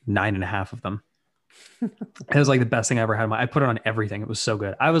ate 9.5 of them. It was like the best thing I ever had. I put it on everything. It was so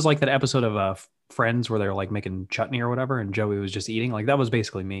good. I was like that episode of Friends where they're like making chutney or whatever, and Joey was just eating. Like that was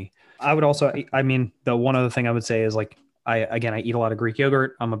basically me. I would also, the one other thing I would say is like, I eat a lot of Greek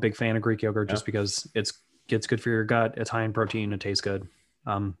yogurt. I'm a big fan of Greek yogurt just because it's good for your gut. It's high in protein. It tastes good.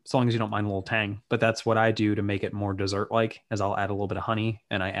 As long as you don't mind a little tang. But that's what I do to make it more dessert-like, is I'll add a little bit of honey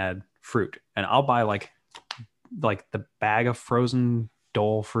and I add fruit. And I'll buy like the bag of frozen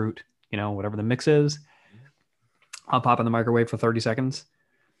Dole fruit, whatever the mix is. I'll pop in the microwave for 30 seconds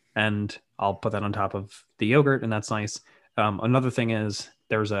and I'll put that on top of the yogurt, and that's nice. Another thing is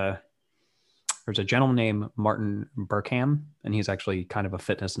there's a gentleman named Martin Berkham, and he's actually kind of a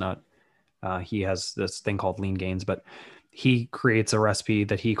fitness nut. He has this thing called Lean Gains, but he creates a recipe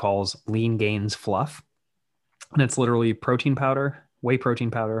that he calls Lean Gains Fluff. And it's literally protein powder, whey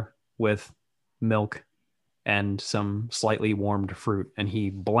protein powder with milk and some slightly warmed fruit. And he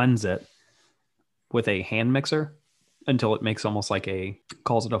blends it with a hand mixer until it makes almost like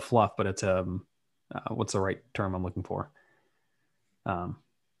calls it a fluff, but it's what's the right term I'm looking for?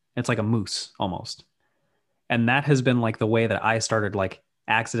 It's like a mousse almost. And that has been like the way that I started like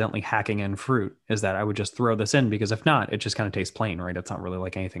accidentally hacking in fruit, is that I would just throw this in, because if not, it just kind of tastes plain, right? It's not really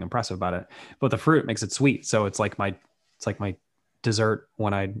like anything impressive about it, but the fruit makes it sweet. So it's like my dessert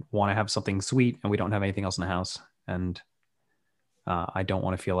when I want to have something sweet and we don't have anything else in the house. And I don't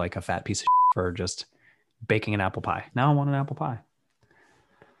want to feel like a fat piece of shit for just baking an apple pie. Now I want an apple pie.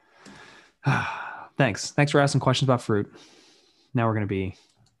 Thanks for asking questions about fruit. Now we're going to be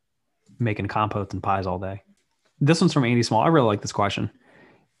making compotes and pies all day. This one's from Andy Small. I really like this question.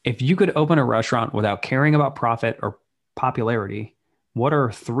 If you could open a restaurant without caring about profit or popularity, what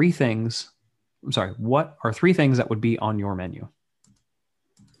are three things that would be on your menu?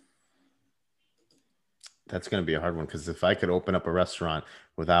 That's going to be a hard one, because if I could open up a restaurant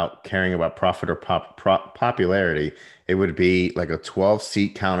without caring about profit or popularity, it would be like a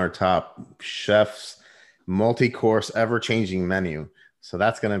 12-seat countertop, chef's multi-course, ever-changing menu. So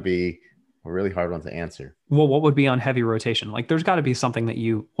that's going to be a really hard one to answer. Well, what would be on heavy rotation? Like there's got to be something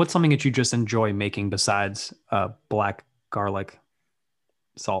what's something that you just enjoy making besides black garlic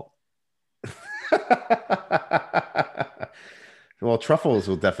salt? Well, truffles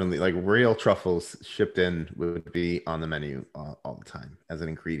will definitely, like real truffles shipped in, would be on the menu all the time as an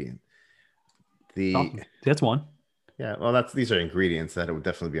ingredient. That's one. Yeah, well, these are ingredients that it would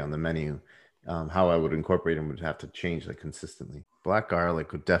definitely be on the menu. How I would incorporate them would have to change like consistently. Black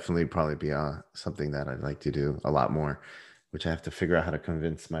garlic would definitely probably be something that I'd like to do a lot more. which I have to figure out how to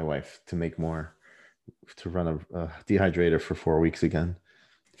convince my wife to make more, to run a dehydrator for 4 weeks again.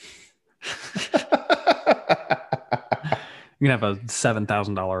 You're gonna have a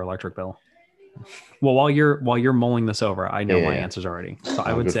 $7,000 electric bill. Well, while you're mulling this over, I know my answers already. So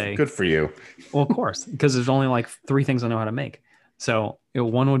I would say good for you. Well, of course, because there's only like 3 things I know how to make. So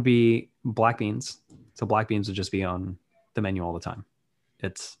one would be black beans. So black beans would just be on the menu all the time.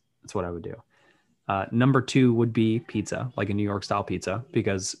 It's what I would do. Number 2 would be pizza, like a New York style pizza,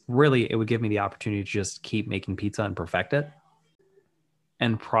 because really it would give me the opportunity to just keep making pizza and perfect it.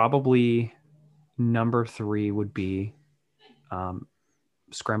 And probably number 3 would be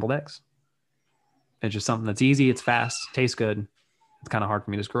scrambled eggs. It's just something that's easy. It's fast, tastes good. It's kind of hard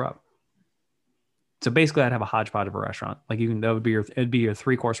for me to screw up. So basically, I'd have a hodgepodge of a restaurant. Like it'd be your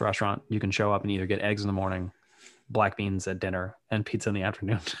 3-course restaurant. You can show up and either get eggs in the morning, black beans at dinner, and pizza in the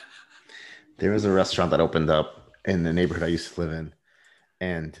afternoon. There was a restaurant that opened up in the neighborhood I used to live in,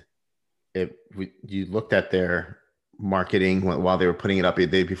 and you looked at their marketing while they were putting it up the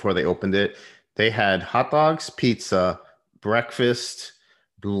day before they opened it. They had hot dogs, pizza, breakfast,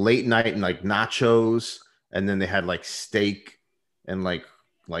 late night, and like nachos, and then they had like steak and like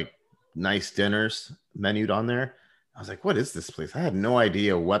nice dinners menued on there. I was like, what is this place? I had no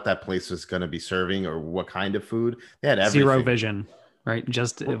idea what that place was going to be serving or what kind of food. They had everything. Zero vision, right?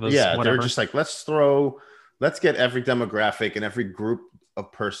 Just it was whatever. They're just like, let's get every demographic and every group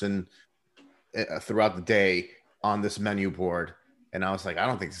of person throughout the day on this menu board. And I was like, I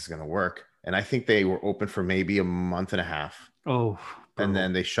don't think this is going to work. And I think they were open for maybe a month and a half. Oh, and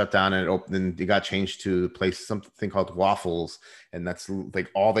then they shut down and it opened, and it got changed to something called Waffles. And that's like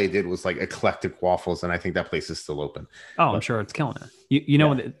all they did was like eclectic waffles. And I think that place is still open. I'm sure it's killing it. You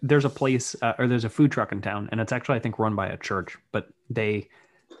know, there's a place or there's a food truck in town, and it's actually, I think, run by a church, but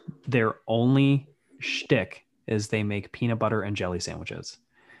their only shtick is they make peanut butter and jelly sandwiches.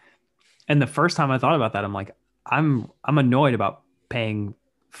 And the first time I thought about that, I'm like, I'm annoyed about paying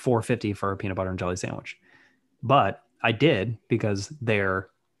 $4.50 for a peanut butter and jelly sandwich. But I did, because their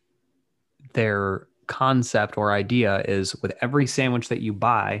concept or idea is with every sandwich that you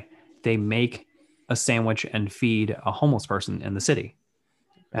buy, they make a sandwich and feed a homeless person in the city.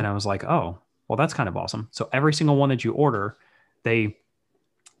 And I was like, oh, well, that's kind of awesome. So every single one that you order, they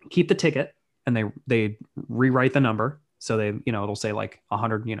keep the ticket and they rewrite the number. So they, it'll say like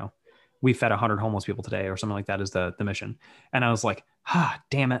 100, we fed 100 homeless people today or something like that is the mission. And I was like,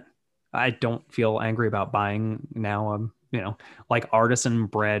 damn it. I don't feel angry about buying now, like artisan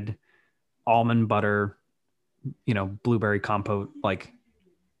bread, almond butter, blueberry compote. Like,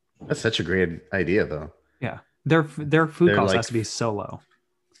 that's such a great idea, though. Yeah, their food cost has to be so low.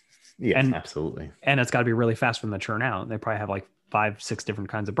 Yeah, absolutely. And it's got to be really fast from the churn out. They probably have like 5-6 different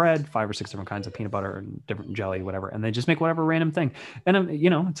kinds of bread, 5 or 6 different kinds of peanut butter and different jelly, whatever, and they just make whatever random thing. And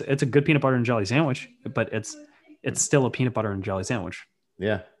it's a good peanut butter and jelly sandwich, but it's still a peanut butter and jelly sandwich.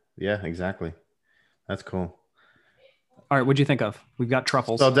 Yeah, exactly. That's cool. All right, what'd you think of? We've got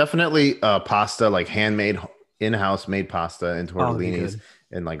truffles. So definitely pasta, like handmade, in-house made pasta and tortellinis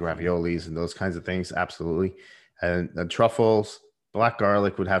and like raviolis and those kinds of things. Absolutely. And truffles, black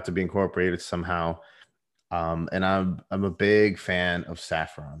garlic would have to be incorporated somehow. And I'm a big fan of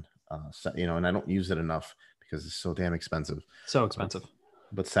saffron, and I don't use it enough because it's so damn expensive. So expensive.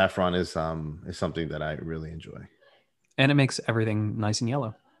 But saffron is something that I really enjoy. And it makes everything nice and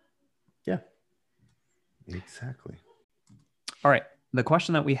yellow. Yeah, exactly. All right. The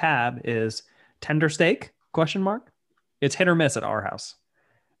question that we have is tender steak, ? It's hit or miss at our house.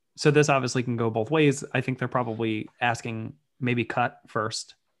 So this obviously can go both ways. I think they're probably asking maybe cut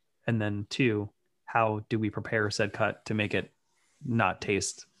first, and then 2, how do we prepare said cut to make it not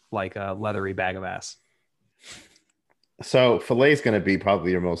taste like a leathery bag of ass? So filet is going to be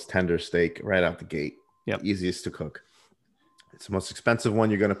probably your most tender steak right out the gate. Yep. Easiest to cook. It's the most expensive one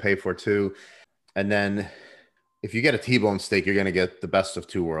you're going to pay for too. And then if you get a T-bone steak, you're going to get the best of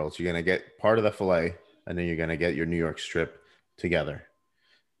 2 worlds. You're going to get part of the filet, and then you're going to get your New York strip together.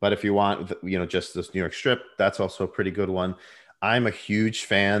 But if you want, just this New York strip, that's also a pretty good one. I'm a huge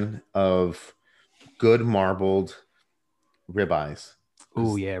fan of good marbled ribeyes.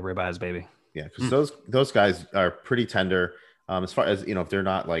 Oh yeah, ribeyes, baby. Yeah, because those guys are pretty tender. As far as if they're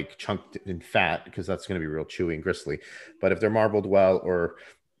not like chunked in fat, because that's going to be real chewy and gristly. But if they're marbled well or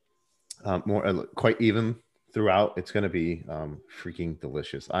more quite even throughout, it's going to be freaking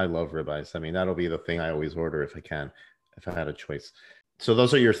delicious. I love ribeyes. I mean, that'll be the thing I always order if I had a choice. So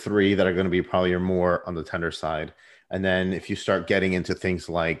those are your 3 that are going to be probably more on the tender side. And then if you start getting into things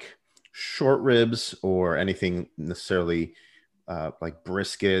like short ribs or anything necessarily like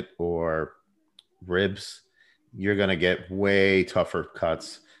brisket or ribs, you're going to get way tougher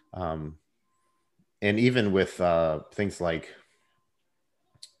cuts. And even with things like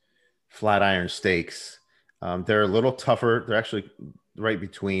flat iron steaks, they're a little tougher. They're actually right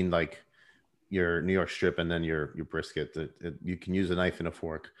between like your New York strip and then your brisket. You can use a knife and a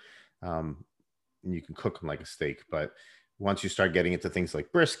fork, and you can cook them like a steak. But once you start getting into things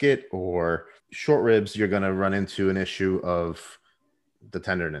like brisket or short ribs, you're going to run into an issue of the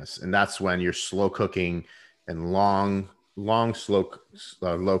tenderness, and that's when you're slow cooking and slow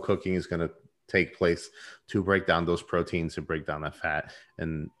low cooking is going to take place to break down those proteins and break down that fat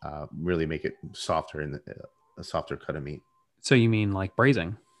and really make it softer in a softer cut of meat. So you mean like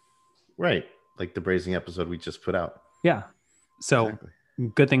braising? Right, like the braising episode we just put out. Yeah. So Exactly.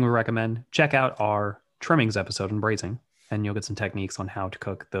 good thing we recommend. Check out our trimmings episode on braising, and you'll get some techniques on how to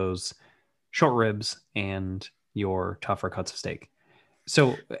cook those short ribs and your tougher cuts of steak.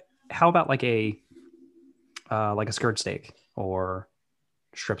 So how about like a skirt steak or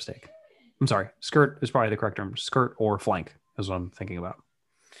strip steak? I'm sorry, skirt is probably the correct term. Skirt or flank is what I'm thinking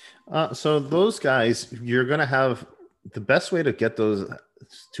about. So those guys, you're going to have the best way to get those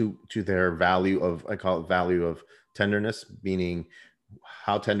to their value of, I call it value of tenderness, meaning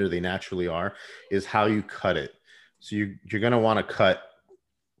how tender they naturally are, is how you cut it. So you're going to want to cut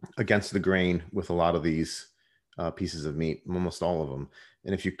against the grain with a lot of these pieces of meat, almost all of them.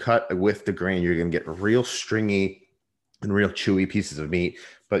 And if you cut with the grain, you're going to get real stringy and real chewy pieces of meat.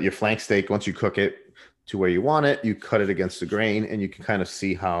 But your flank steak, once you cook it to where you want it, you cut it against the grain, and you can kind of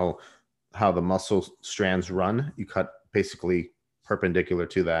see how the muscle strands run. You cut basically perpendicular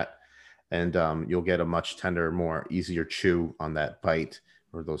to that, and you'll get a much tender, more easier chew on that bite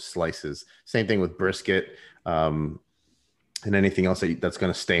or those slices. Same thing with brisket and anything else that's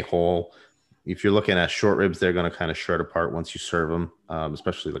going to stay whole. If you're looking at short ribs, they're going to kind of shred apart once you serve them,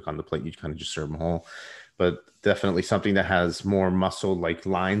 especially like on the plate. You kind of just serve them whole. But definitely something that has more muscle like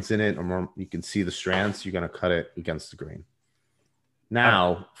lines in it, or more, you can see the strands, you're going to cut it against the grain.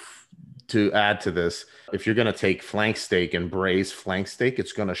 Now, to add to this, if you're going to take flank steak and braise flank steak,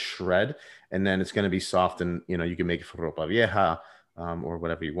 it's going to shred, and then it's going to be soft, and you can make it for ropa vieja or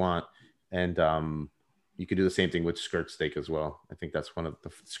whatever you want. And you could do the same thing with skirt steak as well. I think that's one of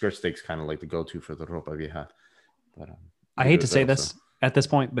the skirt steaks, kind of like the go-to for the ropa vieja. But I hate to say this at this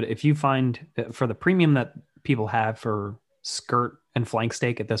point, but if you find for the premium that people have for skirt and flank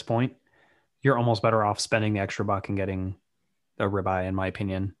steak at this point, you're almost better off spending the extra buck and getting a ribeye, in my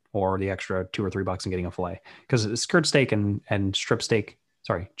opinion, or the extra $2 or $3 and getting a fillet. Because skirt steak and strip steak,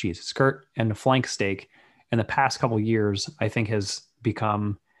 skirt and flank steak in the past couple of years, I think has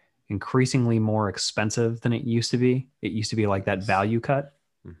become increasingly more expensive than it used to be. It used to be like that value cut,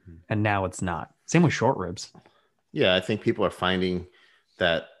 and now it's not. Same with short ribs. Yeah, I think people are finding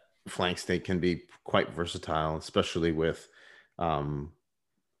that flank steak can be quite versatile, especially with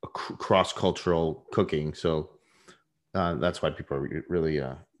cross-cultural cooking. So that's why people are really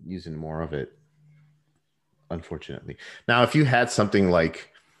using more of it, unfortunately. Now, if you had something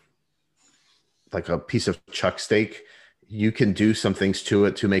like a piece of chuck steak, you can do some things to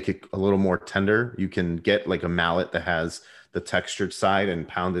it to make it a little more tender. You can get like a mallet that has the textured side and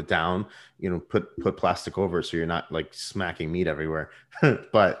pound it down, put plastic over it so you're not like smacking meat everywhere.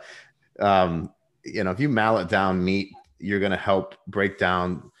 But, if you mallet down meat, you're going to help break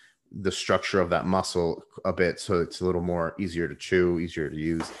down the structure of that muscle a bit. So it's a little more easier to chew, easier to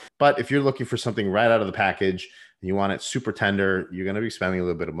use. But if you're looking for something right out of the package and you want it super tender, you're going to be spending a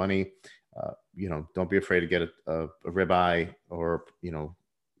little bit of money. Don't be afraid to get a ribeye or,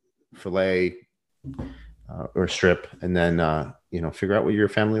 filet or strip, and then, figure out what your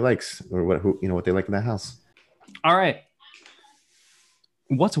family likes or what they like in that house. All right.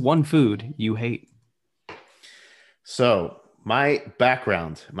 What's one food you hate? So my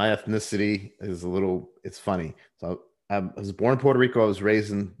background, my ethnicity is it's funny. So I was born in Puerto Rico. I was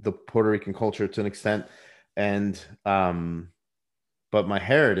raised in the Puerto Rican culture to an extent. And, but my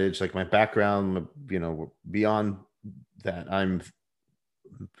heritage, like my background, beyond that, I'm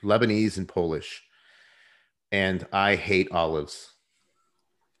Lebanese and Polish, and I hate olives.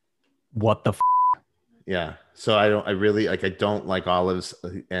 What the? Yeah. So I don't like olives,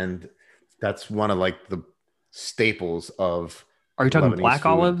 and that's one of like the staples of. Are you talking Lebanese black food.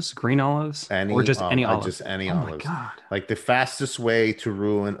 Olives, green olives, or just any olives? Just any oh olives. My God. Like the fastest way to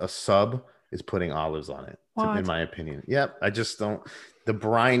ruin a sub is putting olives on it, in my opinion. Yep. I just don't. The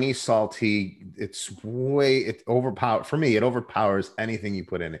briny, salty, it overpowers anything you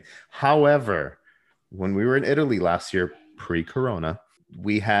put in it. However, when we were in Italy last year, pre-corona,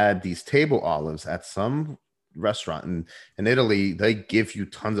 we had these table olives at some restaurant. And in Italy, they give you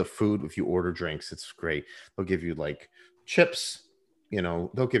tons of food if you order drinks. It's great. They'll give you like chips,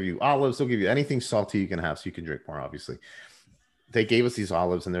 they'll give you olives, they'll give you anything salty you can have so you can drink more, obviously. They gave us these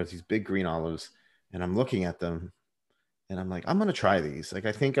olives, and there's these big green olives, and I'm looking at them and I'm like, I'm going to try these. Like,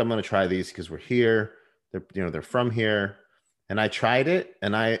 I think I'm going to try these because we're here. They're from here. And I tried it,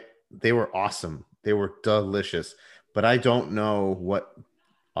 and they were awesome. They were delicious, but I don't know what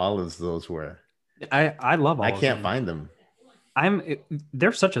olives those were. I love olives. I can't find them.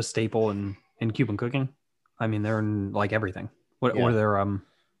 They're such a staple in Cuban cooking. I mean, they're in like everything. What Yeah. or they're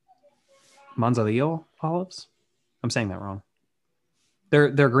Manzanillo olives? I'm saying that wrong.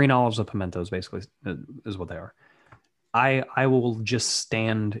 They're green olives with pimentos, basically, is what they are. I will just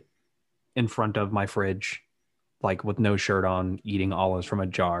stand in front of my fridge, like with no shirt on, eating olives from a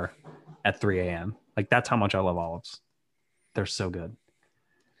jar at 3 a.m. Like, that's how much I love olives. They're so good.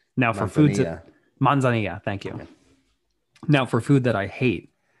 Now for foods that manzanilla, thank you. Okay. Now for food that I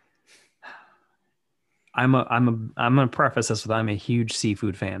hate, I'm gonna preface this with I'm a huge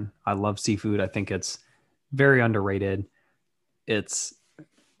seafood fan. I love seafood. I think it's very underrated.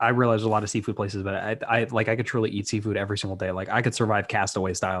 I realize a lot of seafood places, but I could truly eat seafood every single day. Like, I could survive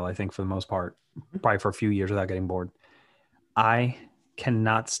Castaway style, I think, for the most part, probably for a few years without getting bored. I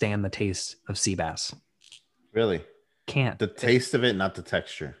cannot stand the taste of sea bass. Really? Can't. The taste of it, not the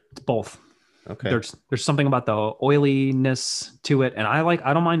texture. It's both. Okay. There's something about the oiliness to it, and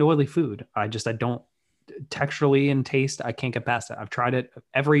I don't mind oily food. I don't texturally and taste. I can't get past it. I've tried it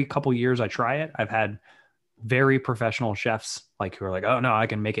every couple years. I try it. I've had very professional chefs who are like, oh no, I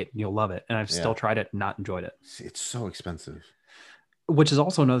can make it. You'll love it. And I've still tried it, not enjoyed it. It's so expensive. Which is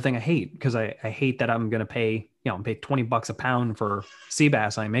also another thing I hate, because I hate that I'm going to pay $20 a pound for sea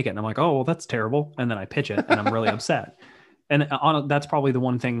bass. And I make it and I'm like, oh, well, that's terrible. And then I pitch it and I'm really upset. And that's probably the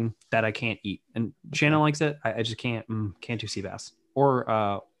one thing that I can't eat. And Shannon likes it. I just can't do sea bass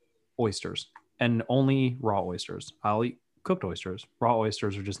or oysters, and only raw oysters. I'll eat cooked oysters. Raw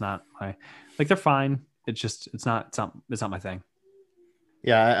oysters are just not they're fine. It's not my thing.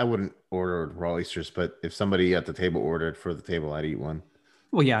 Yeah, I wouldn't order raw oysters, but if somebody at the table ordered for the table, I'd eat one.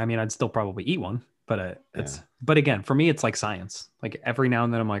 Well, yeah, I mean, I'd still probably eat one, but but again, for me, it's like science. Like, every now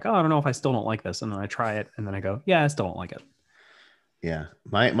and then I'm like, oh, I don't know if I still don't like this. And then I try it and then I go, yeah, I still don't like it. Yeah.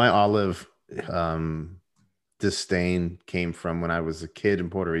 My olive disdain came from when I was a kid in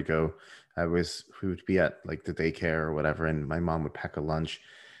Puerto Rico. We would be at like the daycare or whatever, and my mom would pack a lunch,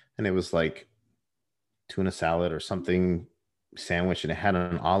 and it was like tuna salad or something sandwich, and it had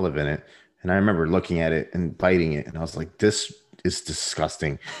an olive in it. And I remember looking at it and biting it, and I was like, this is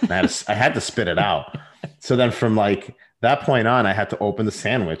disgusting. And I had to spit it out. So then from like that point on, I had to open the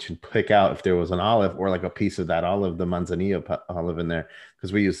sandwich and pick out if there was an olive or like a piece of that olive, the manzanilla olive in there,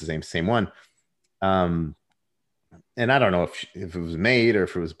 because we use the same one. And I don't know if it was made or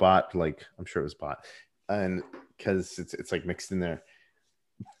if it was bought. Like, I'm sure it was bought, and because it's like mixed in there.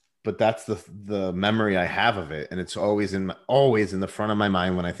 But that's the memory I have of it, and it's always in the front of my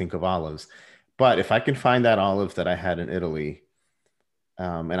mind when I think of olives. But if I can find that olive that I had in Italy,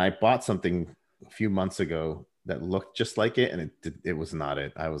 and I bought something a few months ago that looked just like it, and it was not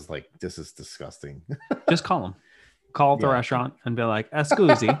it. I was like, this is disgusting. Just call them. Call the restaurant and be like,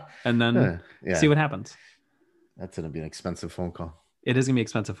 "Scusi," and then see what happens. That's gonna be an expensive phone call. It is gonna be an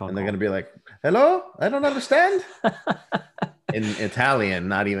expensive phone call. And they're gonna be like, "Hello, I don't understand." In Italian,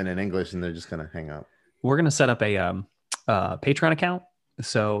 not even in English, and they're just gonna hang up. We're gonna set up a Patreon account.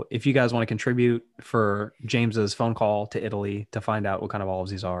 So if you guys want to contribute for James's phone call to Italy to find out what kind of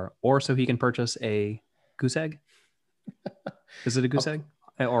olives these are, or so he can purchase a goose egg. Is it a goose egg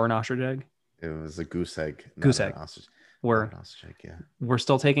or an ostrich egg? It was a goose egg. Goose egg. Ostrich egg, yeah. We're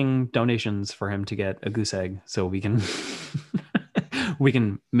still taking donations for him to get a goose egg, so we can we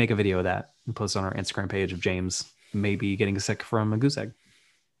can make a video of that and post on our Instagram page of James maybe getting sick from a goose egg.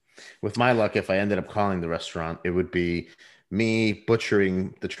 With my luck, if I ended up calling the restaurant, it would be me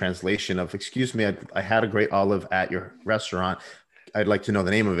butchering the translation of, excuse me, I had a great olive at your restaurant. I'd like to know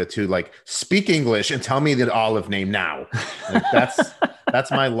the name of it too. Like, speak English and tell me the olive name now. Like,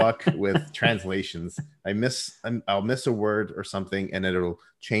 that's my luck with translations. I'll miss a word or something, and it'll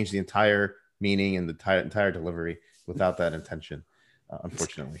change the entire meaning and the entire delivery without that intention.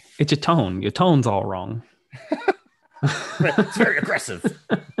 Unfortunately, it's your tone. Your tone's all wrong. It's very aggressive.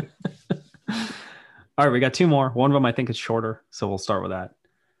 All right, we got two more. One of them I think is shorter, so we'll start with that.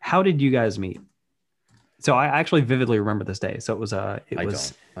 How did you guys meet? So I actually vividly remember this day. So it was I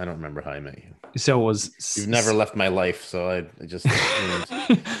don't remember how I met you. So it was You've never left my life, so I just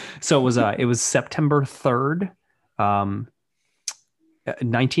So it was September 3rd,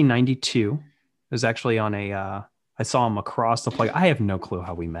 1992. was actually on a. I saw him across the play. I have no clue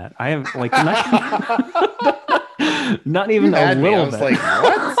how we met. I have like not even a little I was bit. like,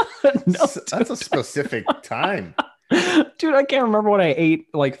 what? No, That's a specific time. dude, I can't remember what I ate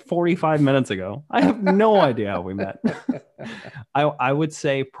like 45 minutes ago. I have no idea how we met. I would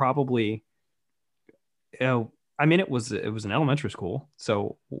say probably. I mean, it was an elementary school.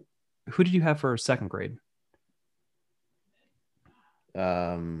 So, who did you have for second grade? Did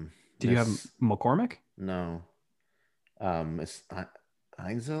you have McCormick? No. It's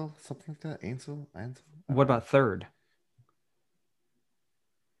Einzel, something like that. Ainzel. What about third?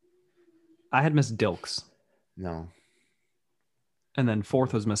 I had Miss Dilks, No, and then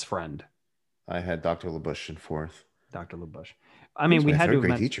fourth was Miss Friend, I had Dr. LaBush in fourth. Dr. LaBush. I mean, we Who's my had to third have grade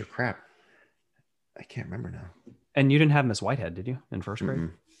met, teacher. Crap, I can't remember now. and you didn't have Miss Whitehead, did you, in first grade?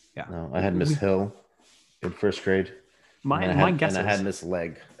 Mm-mm. Yeah. No, I had Miss Hill in first grade. My guess and I is had Miss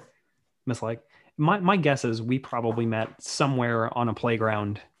Leg. Miss Like. My guess is we probably met somewhere on a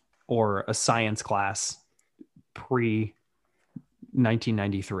playground or a science class pre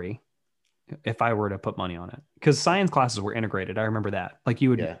 1993. If I were to put money on it, because science classes were integrated. I remember that. Like you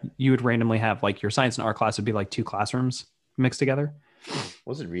would randomly have like your science and art class would be like two classrooms mixed together.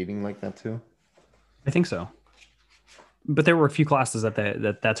 Was it reading like that too? I think so. But there were a few classes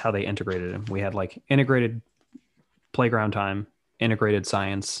that's how they integrated them. We had like integrated playground time, integrated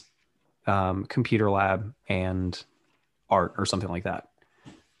science, computer lab, and art or something like that.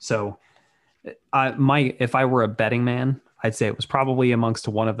 So if I were a betting man, I'd say it was probably amongst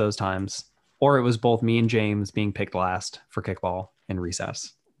one of those times, or it was both me and James being picked last for kickball in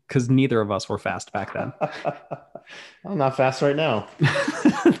recess, because neither of us were fast back then. I'm not fast right now.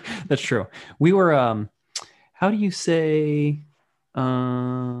 That's true. We were, how do you say,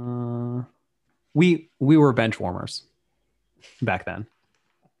 we were bench warmers back then.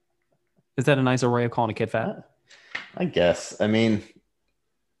 Is that a nicer way of calling a kid fat? I guess. I mean,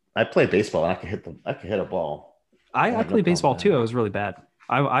 I played baseball and I could hit a ball. I played baseball too. It was really bad.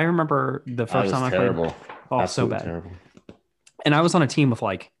 I remember the first time I played. Oh, absolutely so bad. Terrible. And I was on a team with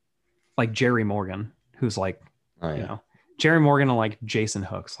like Jerry Morgan, who's like, you know, Jerry Morgan and like Jason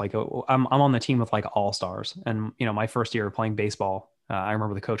Hooks. Like I'm on the team with like all stars. And you know, my first year playing baseball, I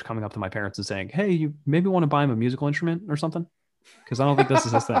remember the coach coming up to my parents and saying, "Hey, you maybe want to buy him a musical instrument or something, because I don't think this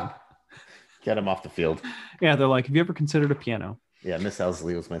is his thing." Get him off the field. Yeah, they're like, "Have you ever considered a piano?" Yeah, Miss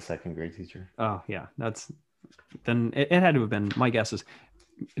Elsley was my second grade teacher. Oh yeah, then it had to have been. My guess is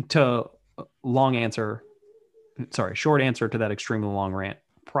short answer to that extremely long rant.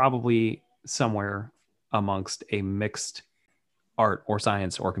 Probably somewhere amongst a mixed art or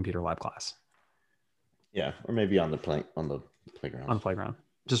science or computer lab class. Yeah, or maybe on the playground. On the playground,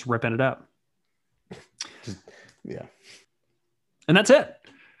 just ripping it up. Yeah. And that's it.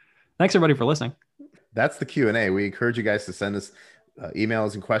 Thanks everybody for listening. That's the Q&A. We encourage you guys to send us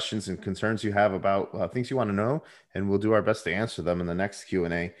emails and questions and concerns you have about things you want to know, and we'll do our best to answer them in the next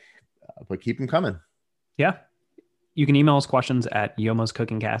Q&A. But keep them coming. Yeah. You can email us questions at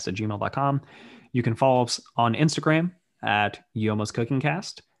yomascookingcast@gmail.com. You can follow us on Instagram at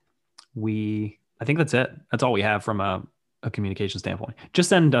yomascookingcast. I think that's it. That's all we have from a communication standpoint. Just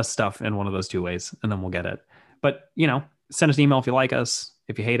send us stuff in one of those two ways, and then we'll get it. But, you know, send us an email if you like us.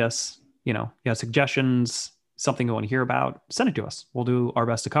 If you hate us, you know, you have suggestions, something you want to hear about, send it to us. We'll do our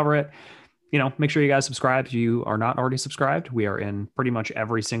best to cover it. You know, make sure you guys subscribe if you are not already subscribed. We are in pretty much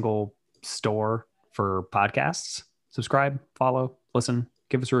every single store for podcasts. Subscribe, follow, listen,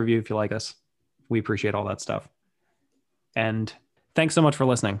 give us a review if you like us. We appreciate all that stuff. And thanks so much for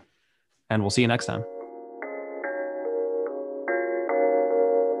listening. And we'll see you next time.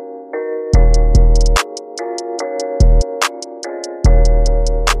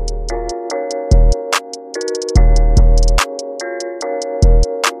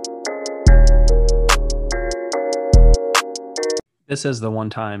 This is the one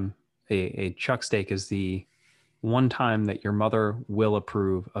time a chuck steak is the one time that your mother will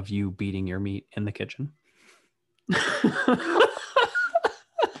approve of you beating your meat in the kitchen. In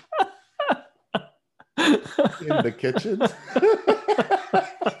the kitchen?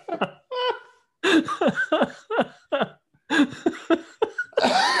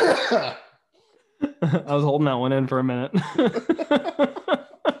 I was holding that one in for a minute.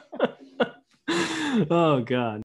 Oh, God.